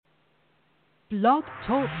Blog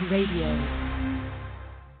Talk Radio.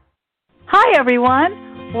 Hi,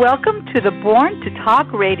 everyone. Welcome to the Born to Talk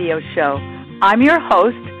radio show. I'm your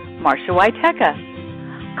host, Marsha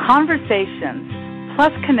Waiteka. Conversations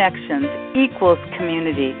plus connections equals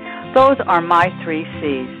community. Those are my 3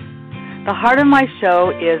 C's. The heart of my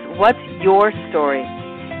show is, what's your story?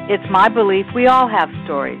 It's my belief we all have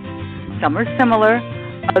stories. Some are similar,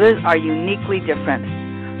 others are uniquely different.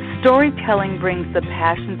 Storytelling brings the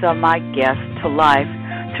passions of my guests to life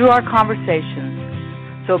through our conversations.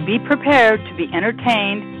 So be prepared to be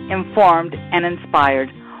entertained, informed, and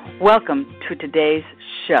inspired. Welcome to today's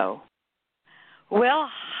show. Well,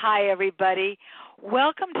 hi, everybody.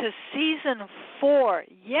 Welcome to Season 4.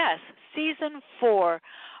 Yes, Season 4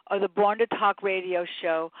 of the Born to Talk radio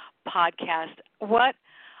show podcast. What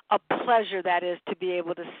a pleasure that is to be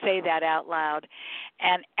able to say that out loud.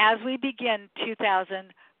 And as we begin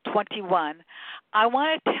 2021, I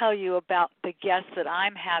want to tell you about the guest that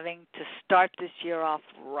I'm having to start this year off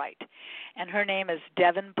right. And her name is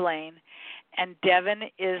Devin Blaine. And Devin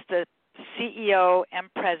is the CEO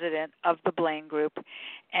and president of the Blaine Group.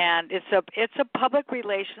 And it's a public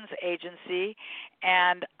relations agency.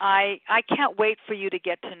 And I can't wait for you to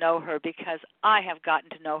get to know her because I have gotten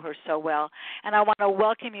to know her so well. And I want to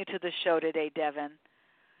welcome you to the show today, Devin.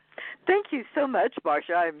 Thank you so much,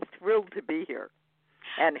 Marsha. I'm thrilled to be here.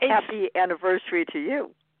 And happy anniversary to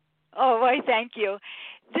you. Oh, why, thank you.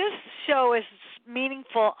 This show is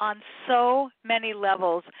meaningful on so many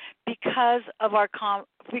levels because of our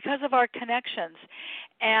connections.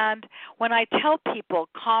 And when I tell people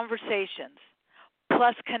conversations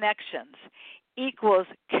plus connections equals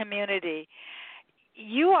community,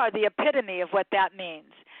 you are the epitome of what that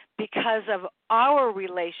means because of our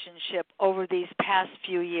relationship over these past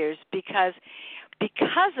few years. Because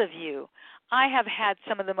of you, I have had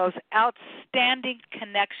some of the most outstanding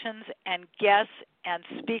connections and guests and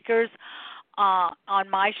speakers on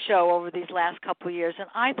my show over these last couple of years. And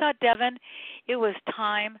I thought, Devin, it was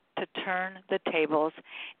time to turn the tables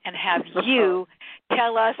and have you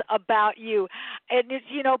tell us about you. And,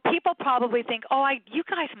 people probably think, you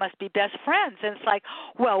guys must be best friends. And it's like,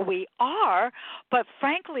 well, we are, but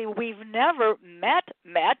frankly, we've never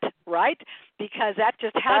met, right? Because that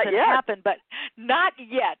just hasn't happened, but not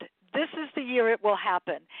yet. This is the year it will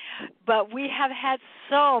happen. But we have had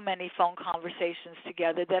so many phone conversations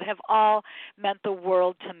together that have all meant the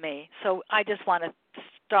world to me. So I just want to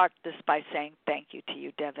start this by saying thank you to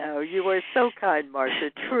you, Devin. Oh, you are so kind,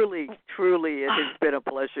 Marsha. Truly, it has been a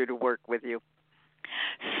pleasure to work with you.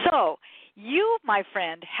 So you, my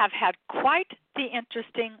friend, have had quite the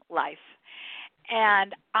interesting life.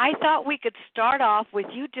 And I thought we could start off with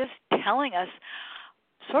you just telling us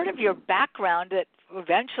sort of your background that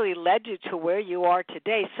eventually led you to where you are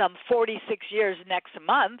today, some 46 years next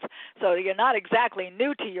month, so you're not exactly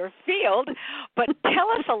new to your field, but tell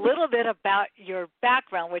us a little bit about your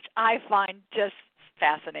background, which I find just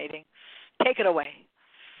fascinating. Take it away.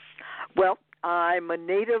 Well, I'm a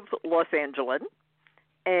native Los Angelan,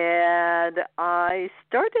 and I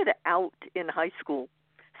started out in high school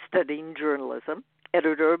studying journalism,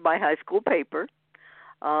 editor of my high school paper,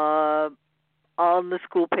 on the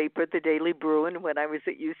school paper, the Daily Bruin, when I was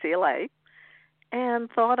at UCLA, and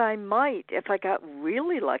thought I might, if I got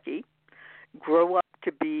really lucky, grow up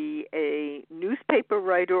to be a newspaper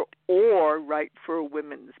writer or write for a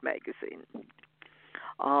women's magazine.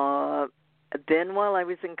 Then while I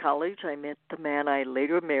was in college, I met the man I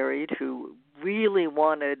later married who really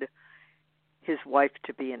wanted his wife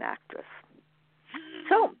to be an actress.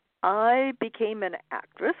 So I became an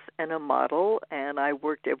actress and a model, and I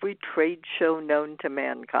worked every trade show known to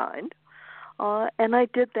mankind. And I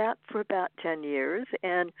did that for about 10 years.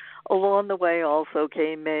 And along the way also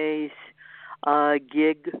came a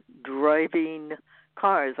gig driving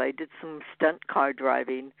cars. I did some stunt car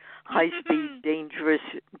driving, high-speed, dangerous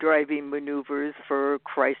driving maneuvers for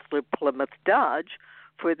Chrysler, Plymouth, Dodge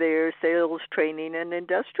for their sales training and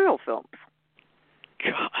industrial films.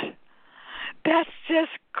 God. That's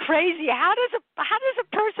just crazy. How does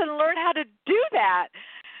a person learn how to do that?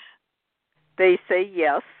 They say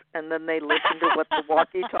yes, and then they listen to what the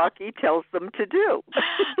walkie-talkie tells them to do.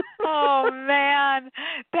 Oh, man.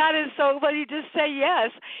 That is so funny. You just say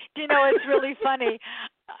yes. It's really funny.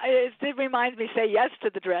 It reminds me, say yes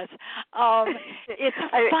to the dress. It's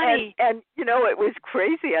funny. And it was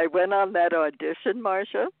crazy. I went on that audition,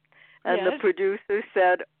 Marsha, and the producer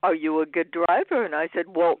said, "Are you a good driver?" And I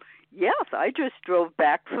said, "Well, yes, I just drove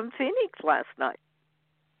back from Phoenix last night."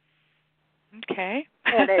 Okay.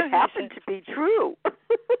 And it happened to be true.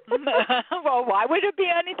 Well, why would it be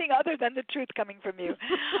anything other than the truth coming from you?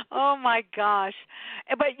 Oh, my gosh.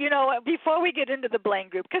 But, before we get into the Blaine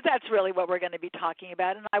Group, because that's really what we're going to be talking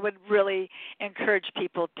about, and I would really encourage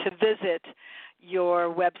people to visit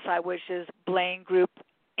your website, which is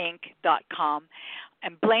BlaineGroupInc.com.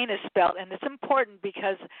 And Blaine is spelled, and it's important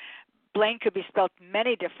because Blaine could be spelled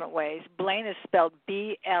many different ways. Blaine is spelled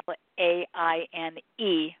BLAINE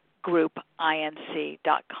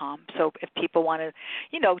groupinc.com. So if people want to,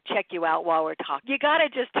 check you out while we're talking, you got to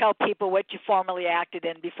just tell people what you formerly acted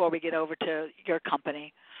in before we get over to your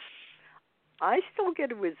company. I still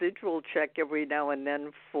get a residual check every now and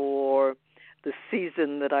then for the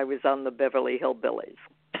season that I was on the Beverly Hillbillies.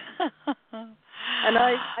 And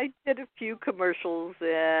I did a few commercials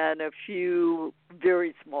and a few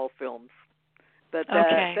very small films. But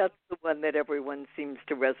that's the one that everyone seems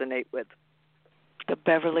to resonate with. The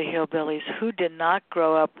Beverly Hillbillies. Who did not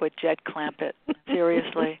grow up with Jed Clampett?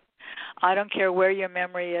 Seriously. I don't care where your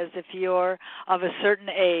memory is. If you're of a certain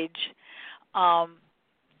age, Ellie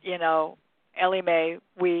Mae,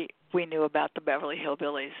 we knew about the Beverly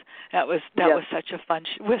Hillbillies. That was such a fun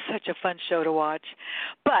show to watch.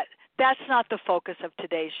 But that's not the focus of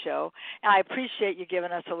today's show. And I appreciate you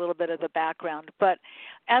giving us a little bit of the background. But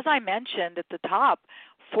as I mentioned at the top,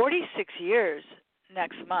 46 years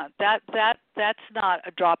next month. That's not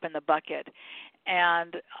a drop in the bucket.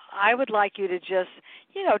 And I would like you to just,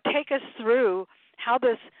 take us through how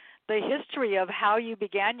the history of how you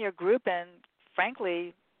began your group and,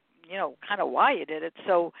 frankly, kind of why you did it.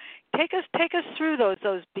 So take us through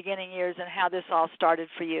those beginning years and how this all started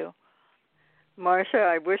for you. Marcia,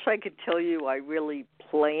 I wish I could tell you I really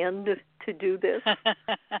planned to do this. And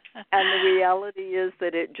the reality is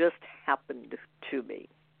that it just happened to me.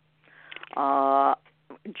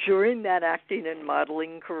 During that acting and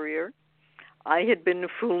modeling career, I had been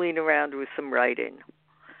fooling around with some writing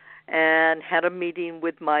and had a meeting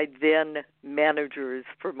with my then managers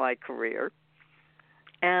for my career.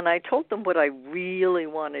 And I told them what I really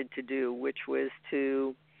wanted to do, which was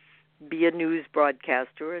to be a news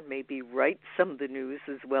broadcaster and maybe write some of the news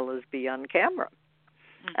as well as be on camera.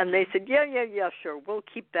 Mm-hmm. And they said, yeah, sure, we'll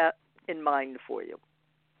keep that in mind for you.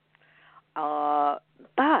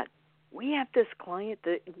 But we have this client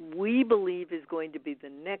that we believe is going to be the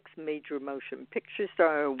next major motion picture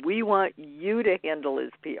star. We want you to handle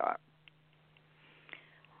his PR.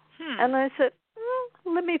 And I said,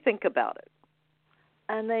 let me think about it.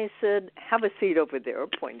 And they said, have a seat over there,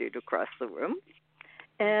 pointed across the room,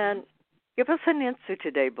 and give us an answer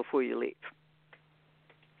today before you leave.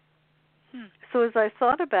 So as I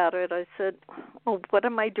thought about it, I said, what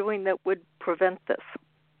am I doing that would prevent this?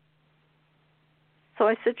 So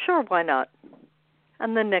I said, sure, why not?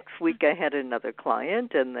 And the next week I had another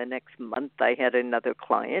client, and the next month I had another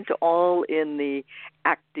client, all in the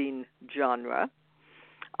acting genre.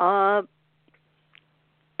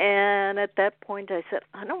 And at that point I said,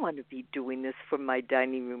 I don't want to be doing this from my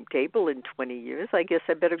dining room table in 20 years. I guess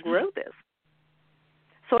I better grow this.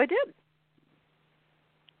 So I did.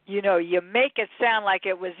 You make it sound like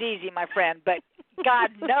it was easy, my friend, but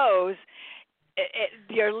God knows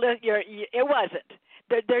it wasn't.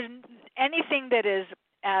 There's anything that is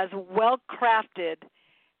as well crafted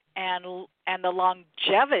and the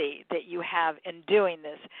longevity that you have in doing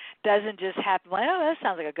this doesn't just happen. Well, that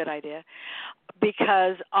sounds like a good idea,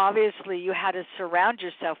 because obviously you had to surround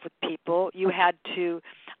yourself with people. You had to,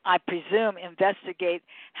 I presume, investigate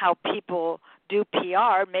how people do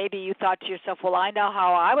PR. Maybe you thought to yourself, well, I know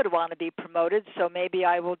how I would want to be promoted, so maybe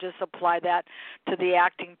I will just apply that to the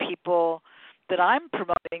acting people that I'm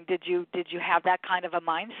promoting. Did you have that kind of a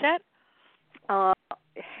mindset?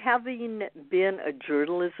 Having been a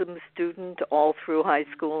journalism student all through high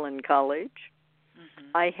school and college,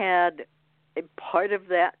 I had a part of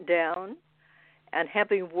that down, and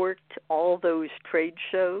having worked all those trade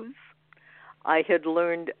shows, I had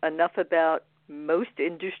learned enough about most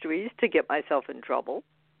industries to get myself in trouble,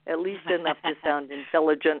 at least enough to sound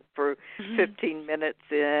intelligent for 15 minutes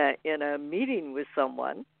in a meeting with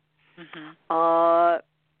someone.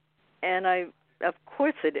 And I, of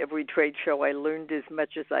course, at every trade show I learned as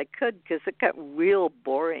much as I could, because it got real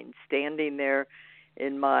boring standing there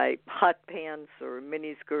in my hot pants or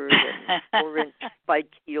miniskirt and 4-inch spike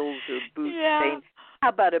heels or boots saying, how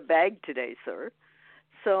about a bag today, sir?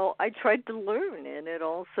 So I tried to learn, and it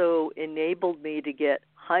also enabled me to get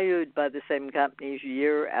hired by the same companies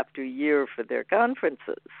year after year for their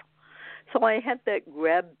conferences. So I had that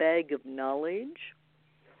grab bag of knowledge,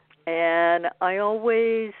 and I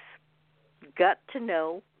always got to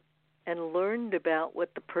know and learned about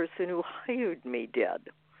what the person who hired me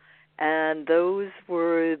did. and those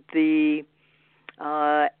were the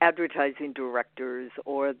advertising directors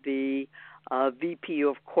or the VP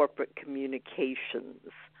of corporate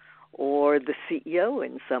communications or the CEO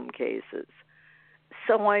in some cases.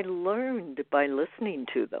 So I learned by listening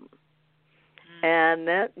to them. And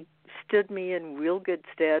that stood me in real good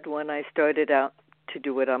stead when I started out to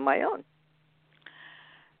do it on my own.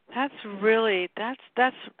 That's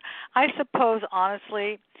I suppose,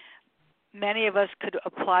 honestly, many of us could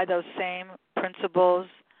apply those same principles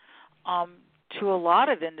to a lot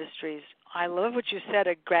of industries. I love what you said,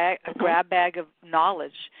 a grab bag of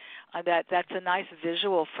knowledge. That's a nice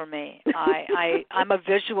visual for me. I'm a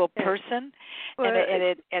visual person, and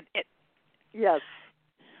it yes.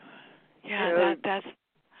 Yeah, that's.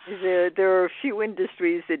 There are a few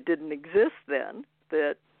industries that didn't exist then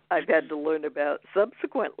that I've had to learn about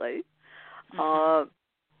subsequently, and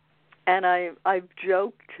I've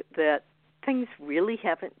joked that things really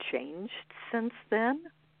haven't changed since then.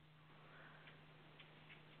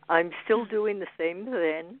 I'm still doing the same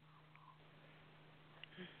thing,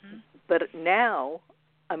 but now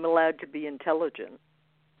I'm allowed to be intelligent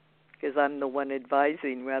because I'm the one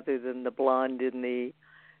advising rather than the blonde in the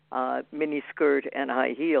mini skirt and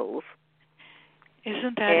high heels.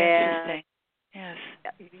 Isn't that interesting? Yes.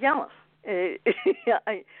 Yeah.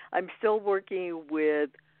 I'm still working with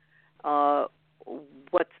what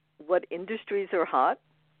industries are hot.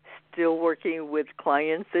 Still working with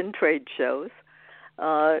clients in trade shows.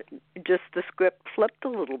 Just the script flipped a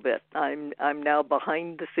little bit. I'm now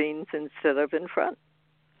behind the scenes instead of in front.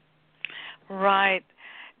 Right.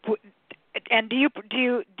 And do you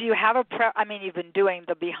have I mean, you've been doing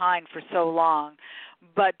the behind for so long,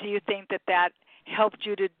 but do you think that helped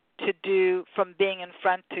you to do from being in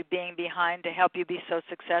front to being behind to help you be so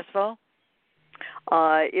successful?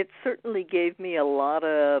 It certainly gave me a lot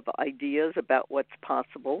of ideas about what's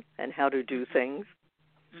possible and how to do things.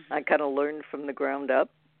 I kind of learned from the ground up.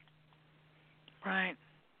 Right.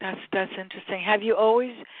 That's interesting. Have you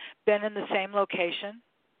always been in the same location?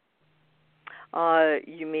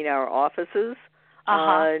 You mean our offices?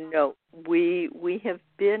 No. We have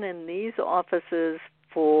been in these offices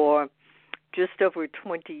for just over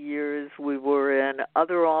 20 years. We were in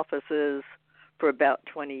other offices for about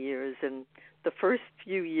 20 years. And the first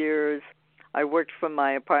few years, I worked from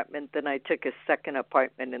my apartment. Then I took a second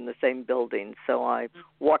apartment in the same building. So I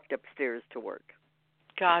walked upstairs to work.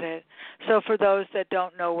 Got it. So for those that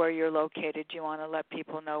don't know where you're located, do you want to let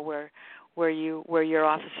people know where your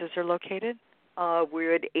offices are located?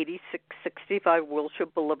 We're at 8665 Wilshire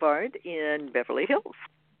Boulevard in Beverly Hills.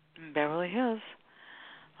 Beverly Hills.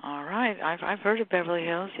 All right, I've heard of Beverly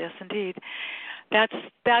Hills. Yes, indeed. That's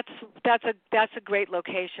a great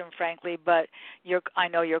location, frankly. But I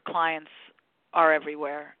know your clients are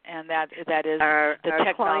everywhere, and that is our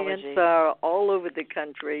technology. Clients are all over the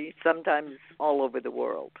country, sometimes all over the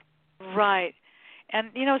world. Right. And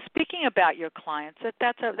speaking about your clients,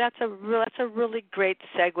 that's a really great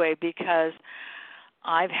segue, because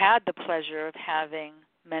I've had the pleasure of having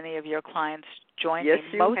many of your clients join me. Yes,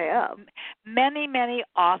 you have. Many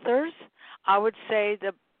authors. I would say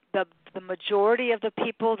the majority of the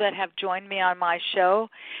people that have joined me on my show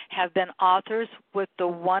have been authors, with the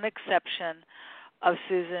one exception of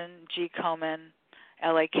Susan G. Komen,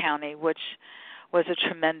 L.A. County, which was a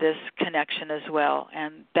tremendous connection as well,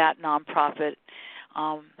 and that nonprofit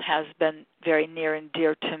has been very near and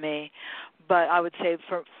dear to me. But I would say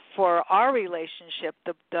for our relationship,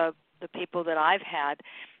 the people that I've had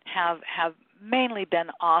have mainly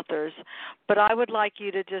been authors. But I would like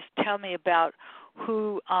you to just tell me about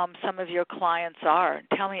who some of your clients are.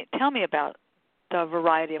 Tell me about the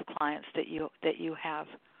variety of clients that you have.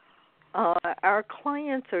 Our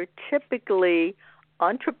clients are typically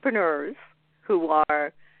entrepreneurs who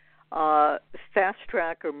are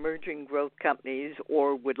fast-track or emerging growth companies,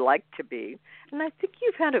 or would like to be. And I think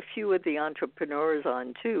you've had a few of the entrepreneurs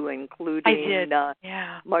on, too, including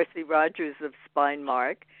Marcy Rogers of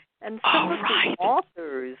Spinemark. And some of the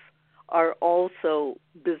authors are also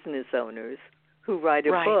business owners who write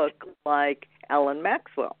a book, like Alan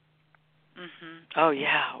Maxwell. Oh,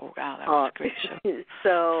 yeah. Oh, wow, that was a great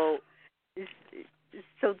show.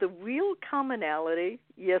 So the real commonality,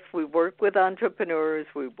 yes, we work with entrepreneurs,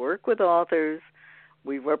 we work with authors,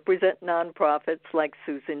 we represent nonprofits like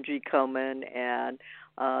Susan G. Komen and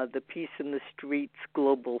the Peace in the Streets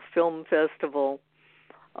Global Film Festival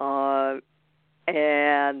and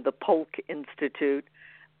the Polk Institute.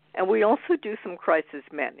 And we also do some crisis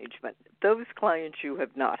management. Those clients you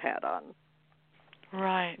have not had on.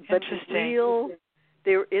 Right, but interesting.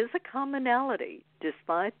 There is a commonality,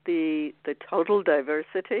 despite the total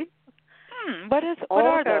diversity. What All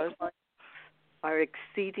are of our those? clients are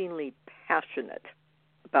exceedingly passionate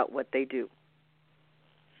about what they do.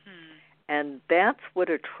 And that's what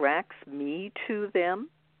attracts me to them.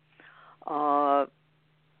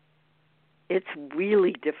 It's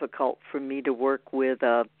really difficult for me to work with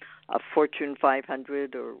a Fortune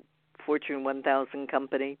 500 or Fortune 1000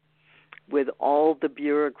 company with all the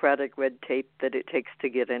bureaucratic red tape that it takes to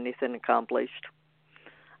get anything accomplished.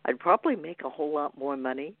 I'd probably make a whole lot more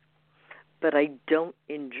money, but I don't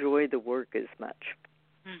enjoy the work as much.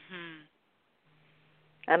 Mm-hmm.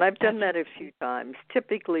 And I've done that a few times,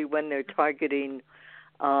 typically when they're targeting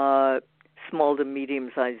small to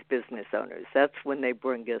medium-sized business owners. That's when they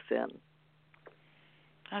bring us in.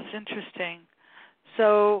 That's interesting.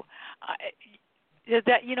 So,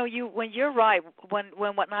 when you're right, when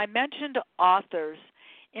I mentioned authors,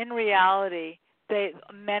 in reality,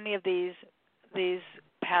 many of these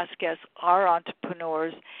past guests are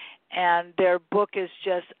entrepreneurs, and their book is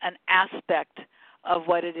just an aspect of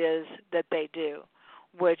what it is that they do,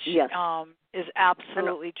 which is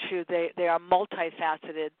absolutely true. They are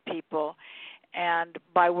multifaceted people, and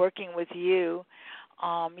by working with you,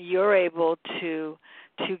 you're able to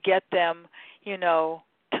get them,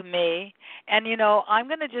 to me. And, I'm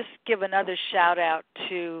going to just give another shout out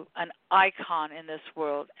to an icon in this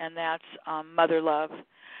world, and that's Mother Love.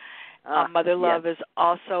 Mother Love is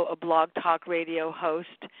also a Blog Talk Radio host.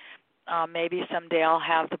 Maybe someday I'll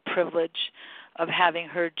have the privilege of having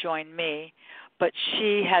her join me. But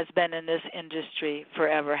she has been in this industry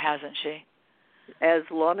forever, hasn't she? As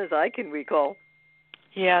long as I can recall.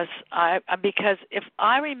 Yes, because if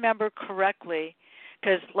I remember correctly,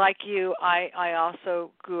 because like you, I also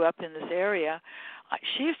grew up in this area.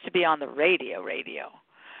 She used to be on the radio.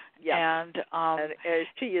 Yeah. And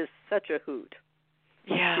she is such a hoot.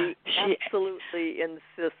 Yeah. She absolutely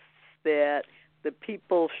insists that the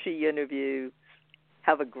people she interviews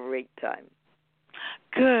have a great time.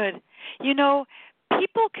 Good.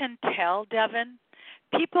 People can tell, Devin.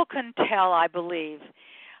 People can tell, I believe.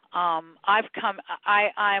 I'm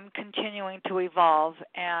continuing to evolve,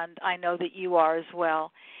 and I know that you are as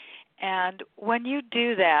well. And when you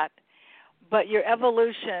do that, but your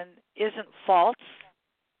evolution isn't false,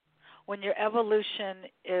 when your evolution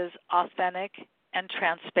is authentic and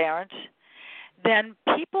transparent, then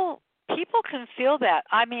people can feel that.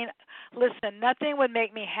 I mean, listen, nothing would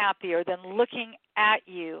make me happier than looking at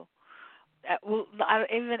you.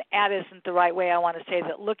 Even at isn't the right way I want to say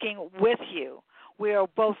that. Looking with you. We are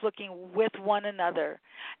both looking with one another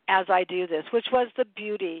as I do this, which was the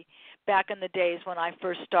beauty back in the days when I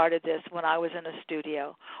first started this, when I was in a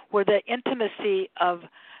studio, where the intimacy of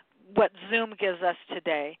what Zoom gives us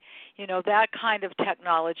today, that kind of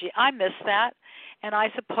technology. I miss that, and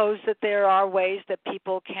I suppose that there are ways that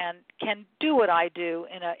people can do what I do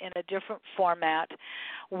in a different format,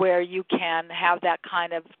 where you can have that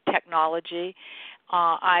kind of technology.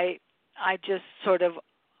 I just sort of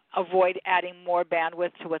avoid adding more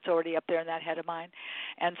bandwidth to what's already up there in that head of mine,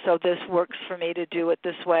 and so this works for me to do it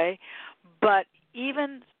this way. But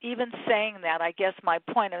even saying that, I guess my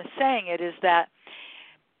point of saying it is that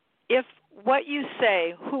if what you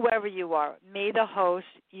say, whoever you are, me the host,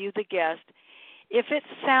 you the guest, if it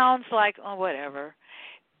sounds like, oh, whatever,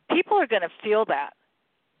 people are going to feel that.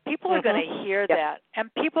 People are going to hear that,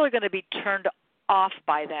 and people are going to be turned off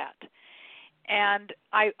by that. And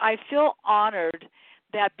I feel honored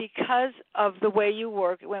that because of the way you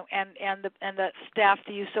work and the staff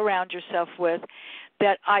that you surround yourself with,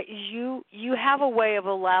 that you have a way of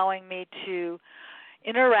allowing me to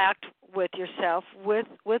interact with yourself,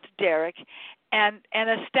 with Derek, and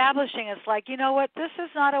establishing it's like, you know what, this is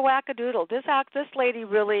not a wackadoodle. This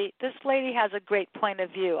lady has a great point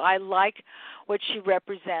of view. I like what she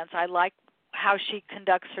represents. I like how she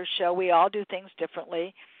conducts her show. We all do things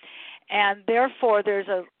differently. And therefore, there's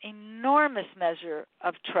an enormous measure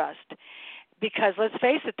of trust. Because let's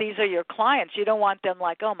face it, these are your clients. You don't want them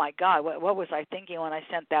like, oh, my God, what was I thinking when I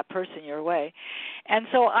sent that person your way? And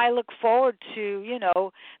so I look forward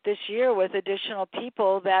to, this year with additional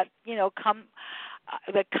people that,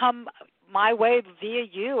 come my way via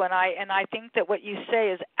you. And I think that what you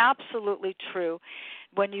say is absolutely true.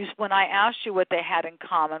 When I asked you what they had in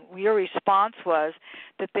common, your response was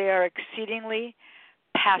that they are exceedingly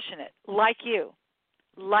passionate, like you,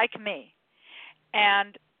 like me.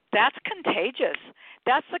 And that's contagious.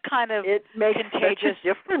 That's the kind of it makes contagious such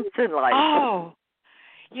a difference in life. Oh,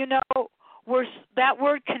 that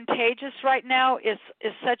word contagious right now is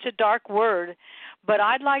such a dark word, but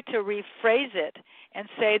I'd like to rephrase it and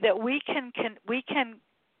say that we can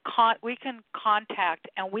contact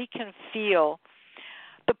and we can feel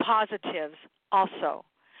the positives also.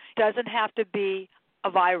 doesn't have to be a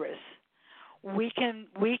virus. We can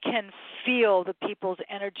feel the people's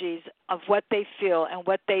energies of what they feel and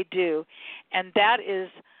what they do, and that is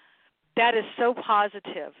so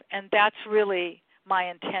positive, and that's really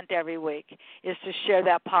my intent every week, is to share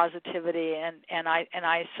that positivity, and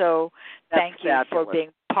I so thank you for being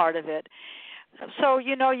part of it. So,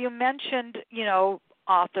 you mentioned,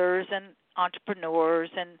 authors and entrepreneurs,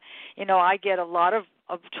 and, I get a lot of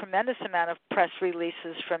tremendous amount of press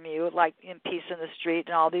releases from you, like in Peace in the Street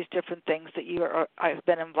and all these different things that I've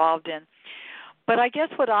been involved in. But I guess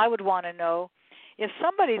what I would want to know, if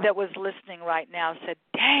somebody that was listening right now said,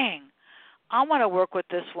 dang, I want to work with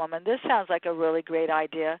this woman. This sounds like a really great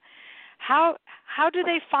idea. How do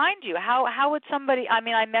they find you? How would somebody,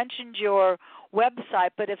 I mentioned your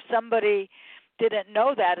website, but if somebody didn't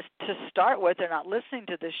know that to start with, they're not listening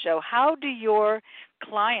to this show, how do your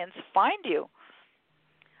clients find you?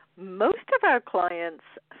 Most of our clients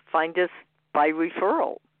find us by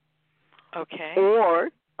referral. Okay. Or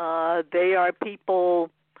they are people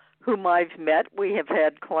whom I've met. We have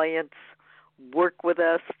had clients work with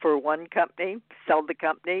us for one company, sell the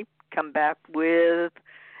company, come back with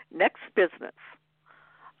next business.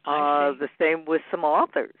 The same with some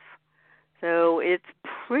authors. So it's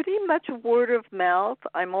pretty much word of mouth.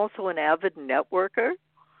 I'm also an avid networker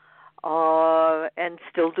and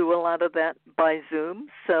still do a lot of that by Zoom.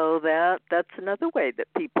 So that's another way that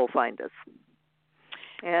people find us.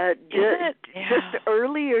 Just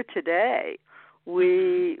earlier today,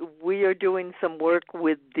 we are doing some work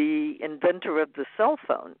with the inventor of the cell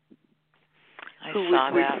phone, who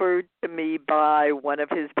was referred to me by one of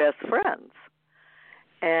his best friends.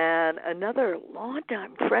 And another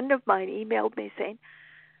longtime friend of mine emailed me saying,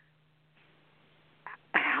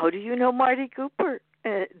 how do you know Marty Cooper?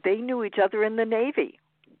 They knew each other in the Navy.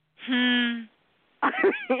 I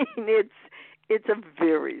mean, it's a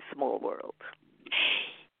very small world.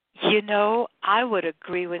 I would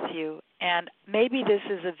agree with you. And maybe this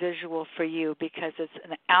is a visual for you because it's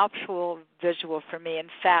an actual visual for me. In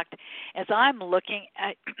fact, as I'm looking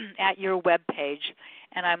at your webpage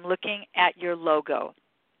and I'm looking at your logo,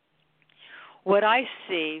 what I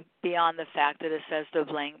see beyond the fact that it says the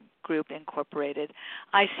Blaine Group Incorporated,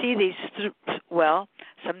 I see these,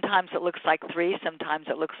 sometimes it looks like 3, sometimes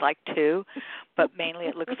it looks like 2, but mainly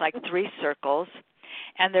it looks like 3 circles.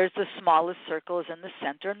 And there's the smallest circle is in the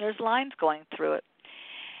center, and there's lines going through it.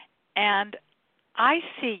 And I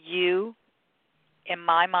see you, in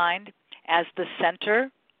my mind, as the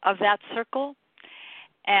center of that circle.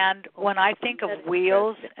 And when I think of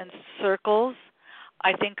wheels and circles,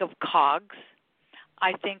 I think of cogs.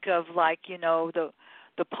 I think of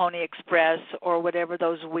the Pony Express or whatever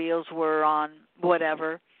those wheels were on,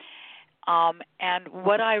 whatever. And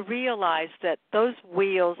what I realized that those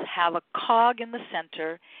wheels have a cog in the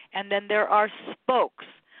center, and then there are spokes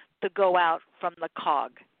that go out from the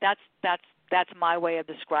cog. That's my way of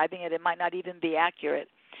describing it. It might not even be accurate.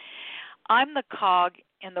 I'm the cog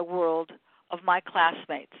in the world of my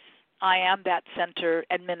classmates. I am that center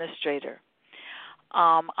administrator.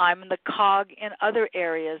 I'm the cog in other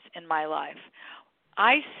areas in my life.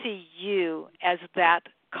 I see you as that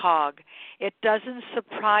cog. It doesn't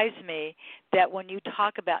surprise me that when you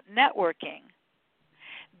talk about networking,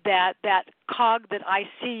 that cog that I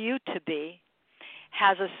see you to be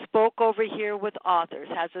has a spoke over here with authors,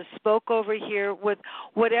 has a spoke over here with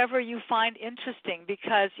whatever you find interesting,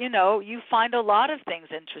 because you find a lot of things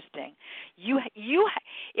interesting. You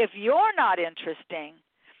if you're not interesting,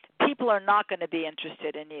 people are not going to be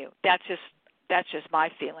interested in you. That's just my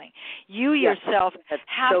feeling. You yourself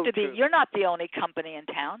have to be. True. You're not the only company in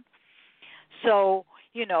town. So,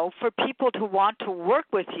 for people to want to work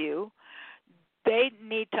with you, they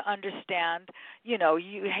need to understand,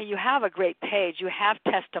 you have a great page, you have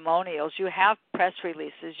testimonials, you have press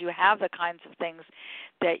releases, you have the kinds of things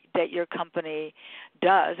that your company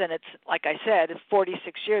does. And it's, like I said, it's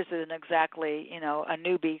 46 years isn't exactly, a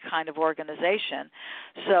newbie kind of organization.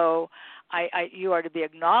 So you are to be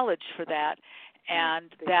acknowledged for that. And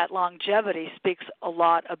that longevity speaks a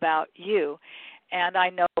lot about you. And I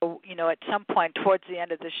know, at some point towards the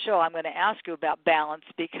end of the show, I'm going to ask you about balance,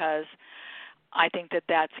 because I think that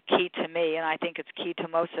that's key to me, and I think it's key to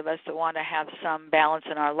most of us that want to have some balance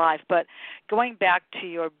in our life. But going back to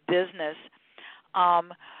your business,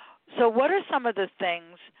 so what are some of the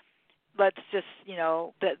things, let's just,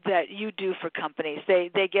 that you do for companies?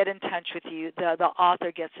 They get in touch with you. The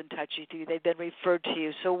author gets in touch with you. They've been referred to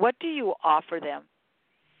you. So what do you offer them?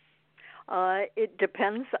 It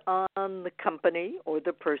depends on the company or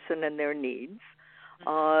the person and their needs.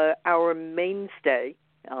 Our mainstay,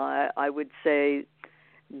 I would say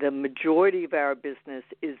The majority of our business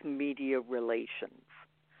is media relations.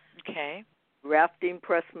 Okay. Drafting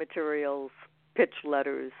press materials, pitch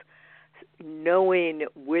letters, knowing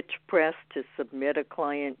which press to submit a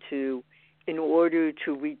client to in order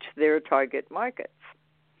to reach their target markets.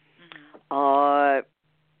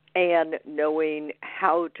 And knowing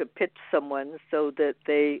how to pitch someone so that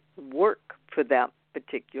they work for that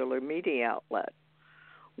particular media outlet.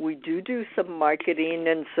 We do some marketing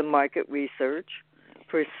and some market research.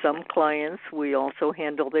 For some clients, we also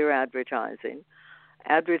handle their advertising.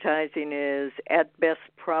 Advertising is, at best,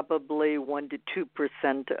 probably 1% to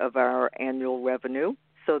 2% of our annual revenue,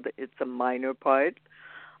 so that it's a minor part.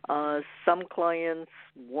 Some clients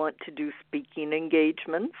want to do speaking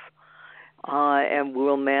engagements, and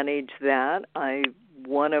we'll manage that.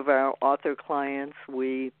 One of our author clients,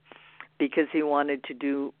 because he wanted to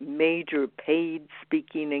do major paid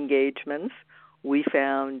speaking engagements, we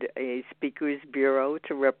found a speakers bureau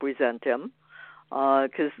to represent him,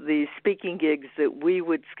 because the speaking gigs that we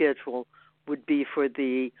would schedule would be for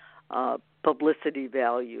the publicity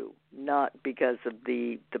value, not because of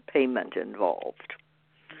the payment involved.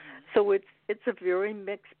 So it's a very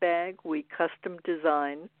mixed bag. We custom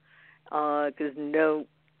design, because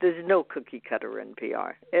there's no cookie cutter in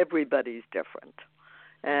PR. Everybody's different.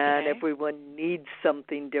 And everyone needs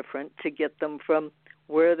something different to get them from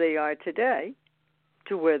where they are today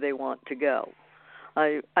to where they want to go.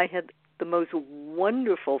 I had the most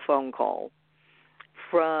wonderful phone call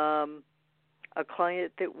from a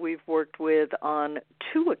client that we've worked with on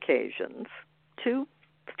 2 occasions, 2,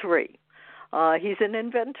 3. He's an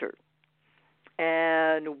inventor.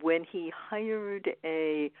 And when he hired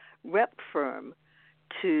a rep firm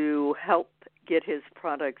to help get his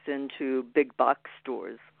products into big box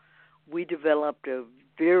stores, we developed a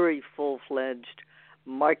very full-fledged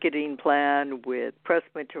marketing plan with press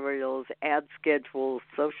materials, ad schedules,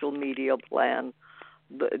 social media plan,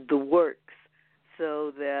 the works,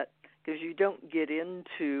 so that, because you don't get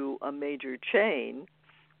into a major chain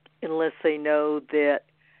unless they know that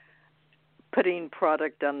putting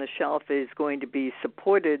product on the shelf is going to be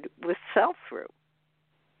supported with sell-through.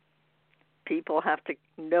 People have to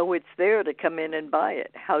know it's there to come in and buy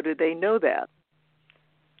it. How do they know that?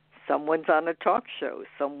 Someone's on a talk show.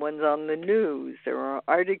 Someone's on the news. There are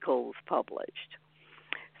articles published.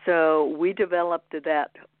 So we developed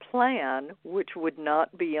that plan, which would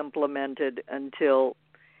not be implemented until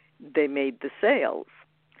they made the sales.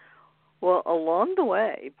 Well, along the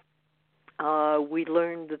way, we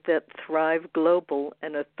learned that Thrive Global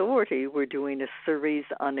and Authority were doing a series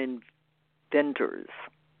on inventors.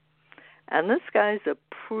 And this guy's a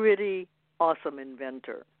pretty awesome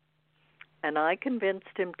inventor. And I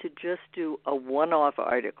convinced him to just do a one-off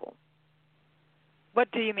article. What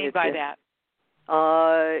do you mean by that?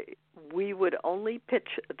 We would only pitch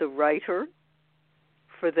the writer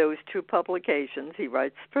for those 2 publications. He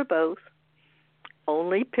writes for both.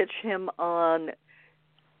 Only pitch him on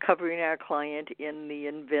covering our client in the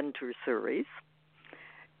Inventor series.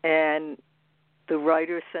 And the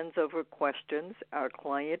writer sends over questions. Our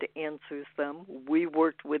client answers them. We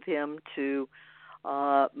worked with him to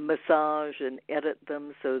massage and edit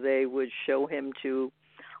them so they would show him to,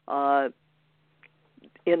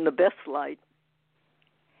 in the best light,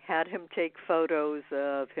 had him take photos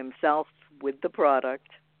of himself with the product.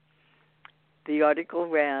 The article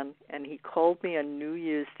ran, and he called me on New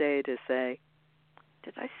Year's Day to say,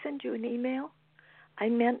 "Did I send you an email? I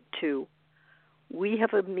meant to. We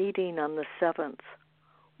have a meeting on the 7th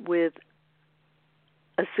with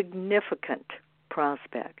a significant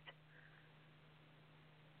prospect.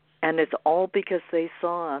 And it's all because they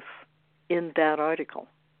saw us in that article."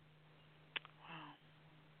 Wow.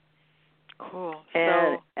 Cool.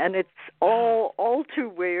 And it's all too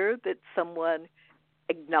rare that someone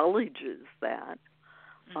acknowledges that.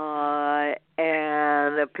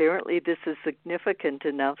 And apparently this is significant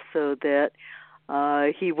enough so that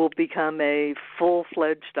he will become a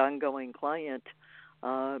full-fledged ongoing client,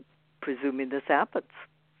 presuming this happens.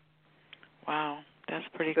 Wow, that's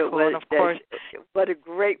pretty cool. And of course, what a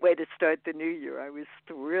great way to start the new year. I was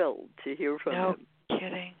thrilled to hear from him. No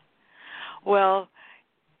kidding. Well,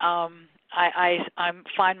 I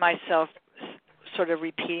find myself sort of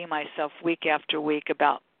repeating myself week after week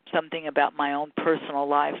about something about my own personal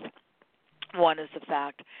life. One is the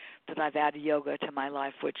fact that I've added yoga to my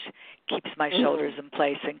life, which keeps my shoulders in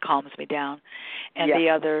place and calms me down. And the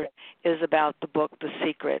other is about the book, The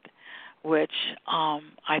Secret, which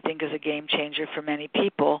I think is a game changer for many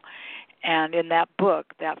people. And in that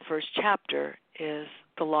book, that first chapter is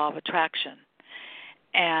the law of attraction.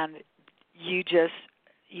 And you just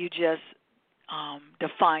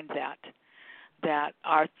defined that that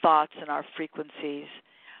our thoughts and our frequencies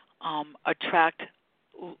attract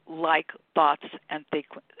like thoughts and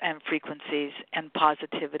frequencies and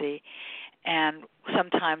positivity. And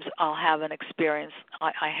sometimes I'll have an experience.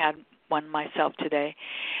 I had one myself today,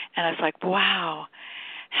 and I was like, wow,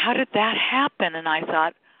 how did that happen? And I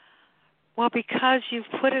thought, well, because you've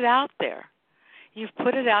put it out there. You've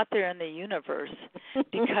put it out there in the universe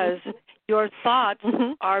because your thoughts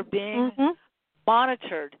are being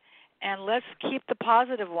monitored. And let's keep the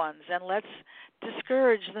positive ones, and let's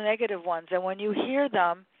discourage the negative ones. And when you hear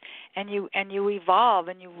them, and you evolve,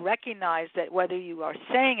 and you recognize that whether you are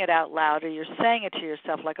saying it out loud or you're saying it to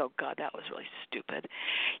yourself, like, oh God, that was really stupid.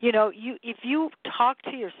 If you talk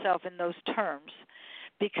to yourself in those terms,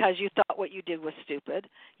 because you thought what you did was stupid,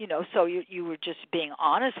 so you were just being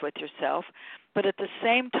honest with yourself. But at the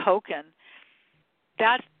same token,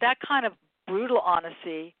 that kind of brutal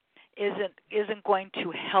honesty isn't going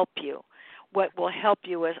to help you. What will help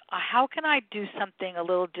you is, how can I do something a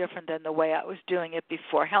little different than the way I was doing it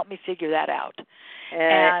before? Help me figure that out.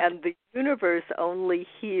 And the universe only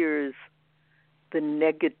hears the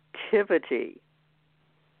negativity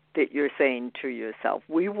that you're saying to yourself.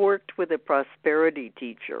 We worked with a prosperity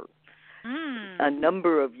teacher a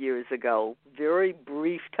number of years ago, very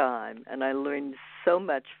brief time, and I learned so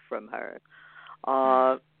much from her.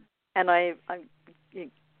 And I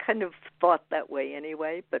kind of thought that way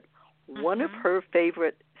anyway, but one of her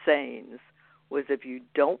favorite sayings was, if you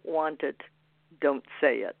don't want it, don't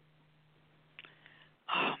say it.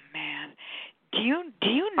 Oh, man. Do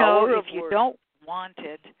you know if you don't want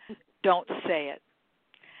it, don't say it?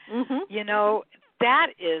 That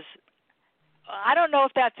is, I don't know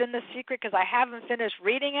if that's in The Secret because I haven't finished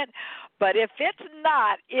reading it, but if it's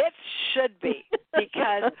not, it should be,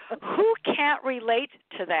 because who can't relate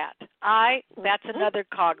to that? That's another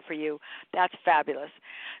cog for you. That's fabulous.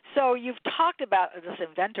 So you've talked about this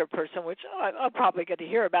inventor person, which I'm probably going to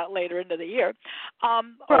hear about later into the year.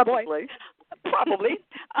 Probably. Probably.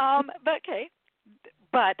 But okay.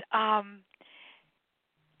 But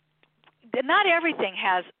not everything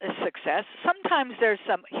has a success. Sometimes there's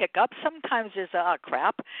some hiccups. Sometimes there's a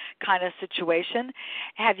crap kind of situation.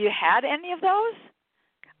 Have you had any of those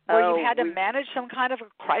where you had to manage some kind of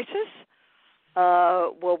a crisis?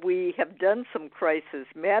 Well, we have done some crisis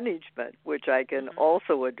management, which I can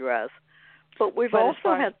also address. But we've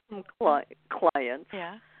also had some clients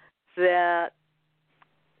that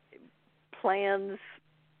plans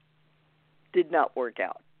did not work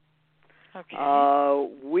out. Okay.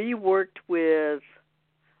 We worked with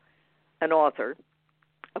an author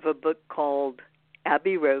of a book called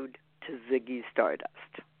Abbey Road to Ziggy Stardust,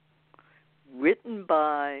 written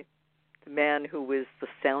by the man who was the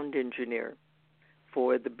sound engineer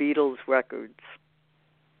for the Beatles records,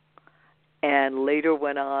 and later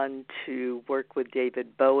went on to work with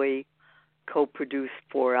David Bowie, co-produced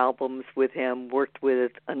 4 albums with him, worked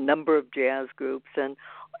with a number of jazz groups and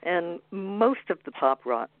most of the pop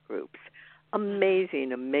rock groups.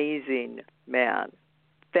 Amazing, amazing man.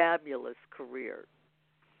 Fabulous career.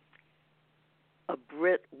 A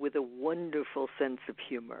Brit with a wonderful sense of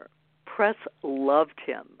humor. Press loved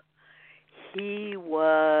him. He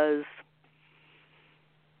was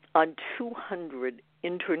on 200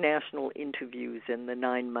 international interviews in the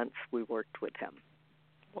 9 months we worked with him.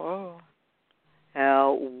 Whoa.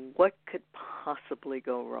 What could possibly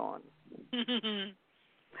go wrong?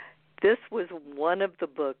 This was one of the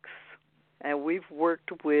books, and we've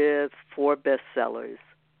worked with 4 bestsellers.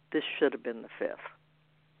 This should have been the 5th.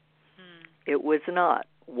 It was not.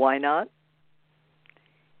 Why not?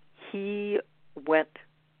 He went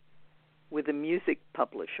with a music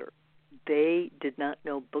publisher. They did not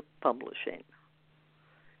know book publishing.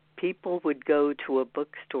 People would go to a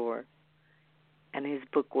bookstore, and his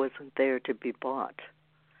book wasn't there to be bought.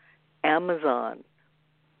 Amazon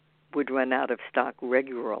would run out of stock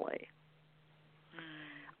regularly.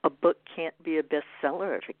 A book can't be a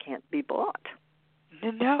bestseller if it can't be bought.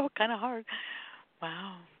 No, kind of hard.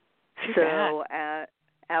 Wow. So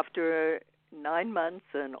after 9 months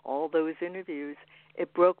and all those interviews,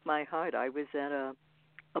 it broke my heart. I was at a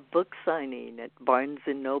book signing at Barnes &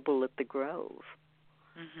 Noble at the Grove.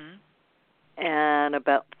 And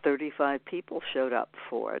about 35 people showed up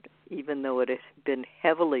for it, even though it had been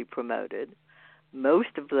heavily promoted.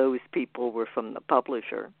 Most of those people were from the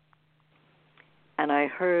publisher. And I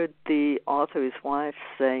heard the author's wife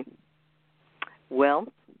say, well,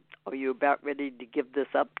 are you about ready to give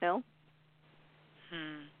this up now?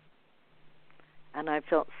 And I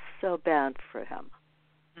felt so bad for him,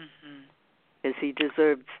 because he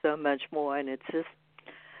deserved so much more. And it's just,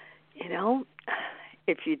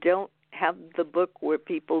 if you don't have the book where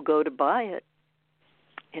people go to buy it,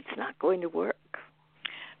 it's not going to work.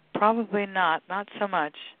 Probably not so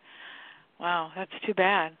much. Wow, that's too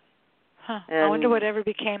bad. And I wonder whatever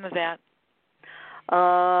became of that.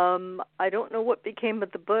 I don't know what became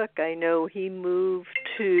of the book. I know he moved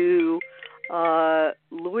to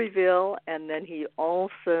Louisville, and then he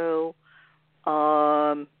also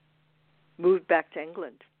moved back to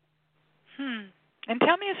England. And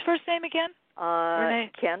tell me his first name again.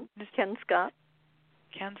 Ken Scott.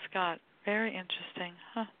 Ken Scott. Very interesting.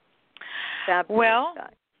 Fabulous well,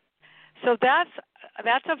 guy. So that's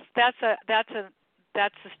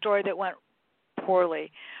a story that went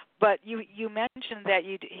poorly. But you mentioned that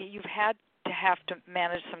you've had to have to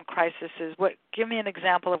manage some crises. Give me an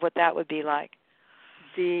example of what that would be like.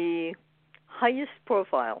 The highest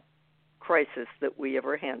profile crisis that we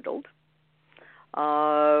ever handled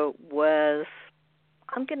was,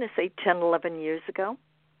 I'm going to say 10, 11 years ago.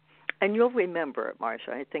 And you'll remember it, Marsha.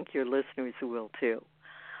 I think your listeners will too.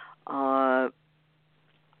 I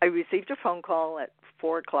received a phone call at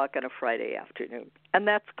 4 o'clock on a Friday afternoon, and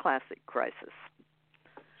that's classic crisis.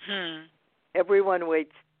 Everyone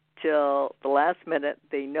waits till the last minute.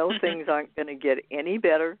 They know things aren't going to get any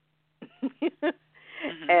better,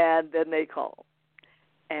 and then they call.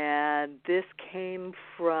 And this came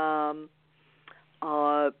from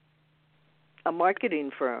a marketing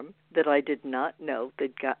firm that I did not know.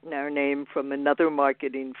 They'd gotten our name from another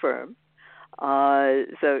marketing firm.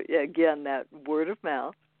 So, again, that word of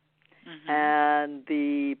mouth. And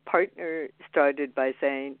the partner started by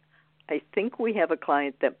saying, I think we have a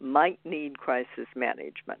client that might need crisis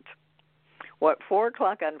management. Well, at 4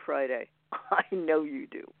 o'clock on Friday, I know you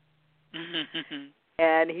do.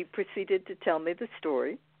 And he proceeded to tell me the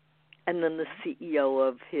story. And then the CEO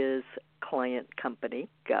of his client company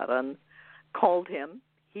called him.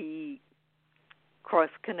 He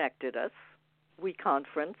cross-connected us. We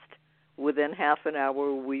conferenced. Within half an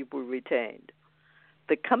hour, we were retained.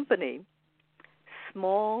 The company,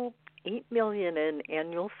 small, $8 million in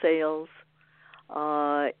annual sales,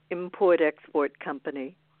 import-export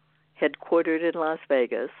company, headquartered in Las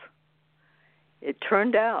Vegas. It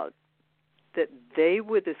turned out that they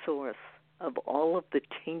were the source of all of the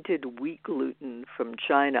tainted wheat gluten from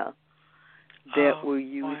China that were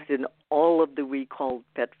used in all of the recalled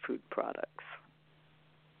pet food products.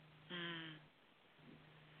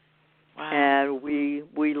 Wow. And we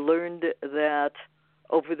learned that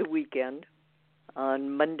over the weekend.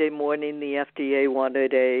 On Monday morning, the FDA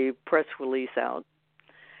wanted a press release out,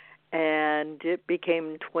 and it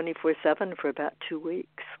became 24/7 for about 2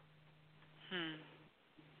 weeks.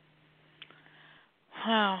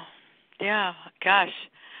 Wow. Yeah, gosh.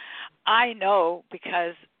 I know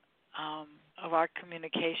because of our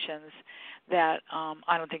communications that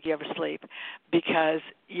I don't think you ever sleep, because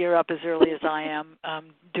you're up as early as I am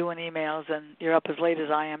doing emails, and you're up as late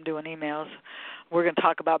as I am doing emails. We're going to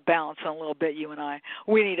talk about balance in a little bit, you and I.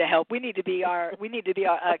 We need to help. We need to be our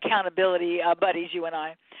accountability buddies, you and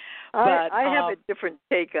I. But, I have a different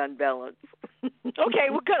take on balance. Okay,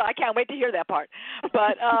 well, good. I can't wait to hear that part.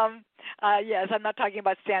 But yes, I'm not talking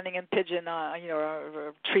about standing in pigeon,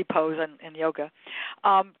 or tree pose in yoga.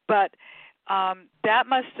 But that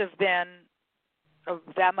must have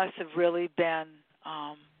really been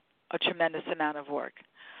a tremendous amount of work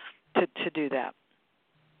to do that.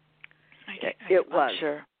 It was. I'm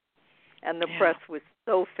sure. And the press was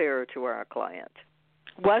so fair to our client.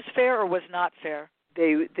 Was fair or was not fair?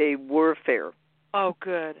 They were fair. Oh,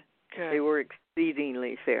 good. They were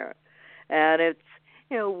exceedingly fair. And it's,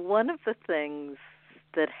 one of the things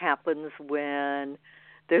that happens when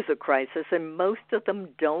there's a crisis, and most of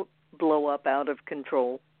them don't blow up out of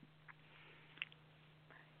control.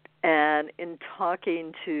 And in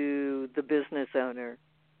talking to the business owner,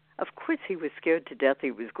 of course he was scared to death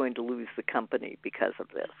he was going to lose the company because of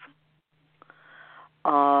this.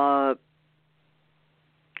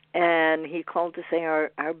 And he called to say,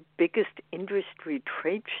 our biggest industry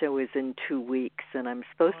trade show is in 2 weeks, and I'm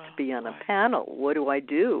supposed to be on a panel. What do I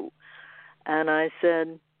do? And I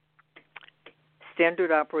said,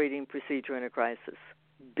 standard operating procedure in a crisis,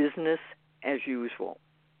 business as usual.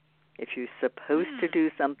 If you're supposed to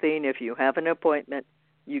do something, if you have an appointment,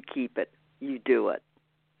 you keep it. You do it.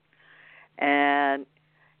 And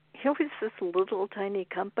here was this little tiny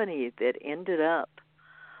company that ended up,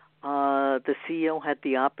 the CEO had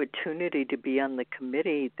the opportunity to be on the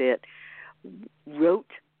committee that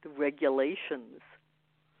wrote the regulations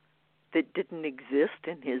that didn't exist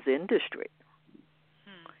in his industry.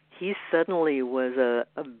 He suddenly was a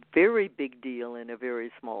very big deal in a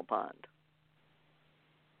very small pond.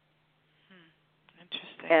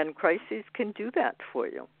 Interesting. And crises can do that for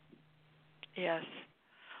you. Yes.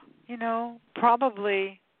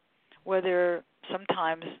 probably whether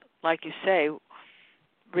sometimes, like you say,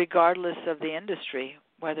 regardless of the industry,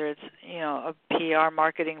 whether it's, a PR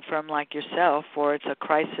marketing firm like yourself or it's a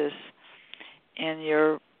crisis in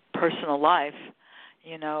your personal life,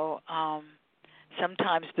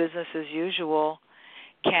 sometimes business as usual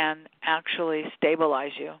can actually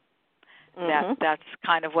stabilize you. Mm-hmm. That's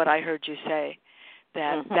kind of what I heard you say,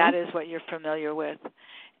 that Mm-hmm. that is what you're familiar with.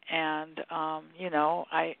 And,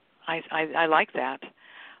 I like that.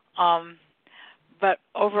 But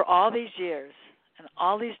over all these years and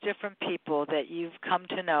all these different people that you've come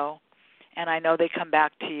to know, and I know they come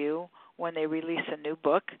back to you when they release a new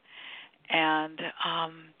book, and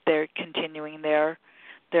they're continuing their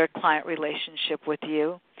client relationship with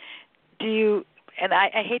you. Do you, and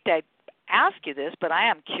I hate to ask you this, but I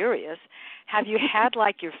am curious, have you had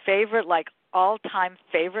like your favorite, like all-time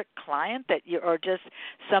favorite client that you, or just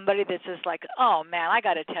somebody that's just like, oh man, I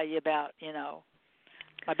got to tell you about,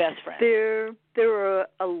 my best friend? There are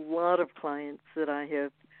a lot of clients that I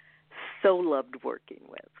have so loved working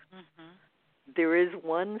with. Mm-hmm. There is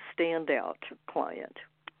one standout client,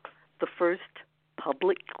 the first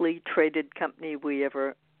publicly traded company we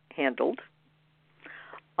ever handled,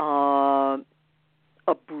 a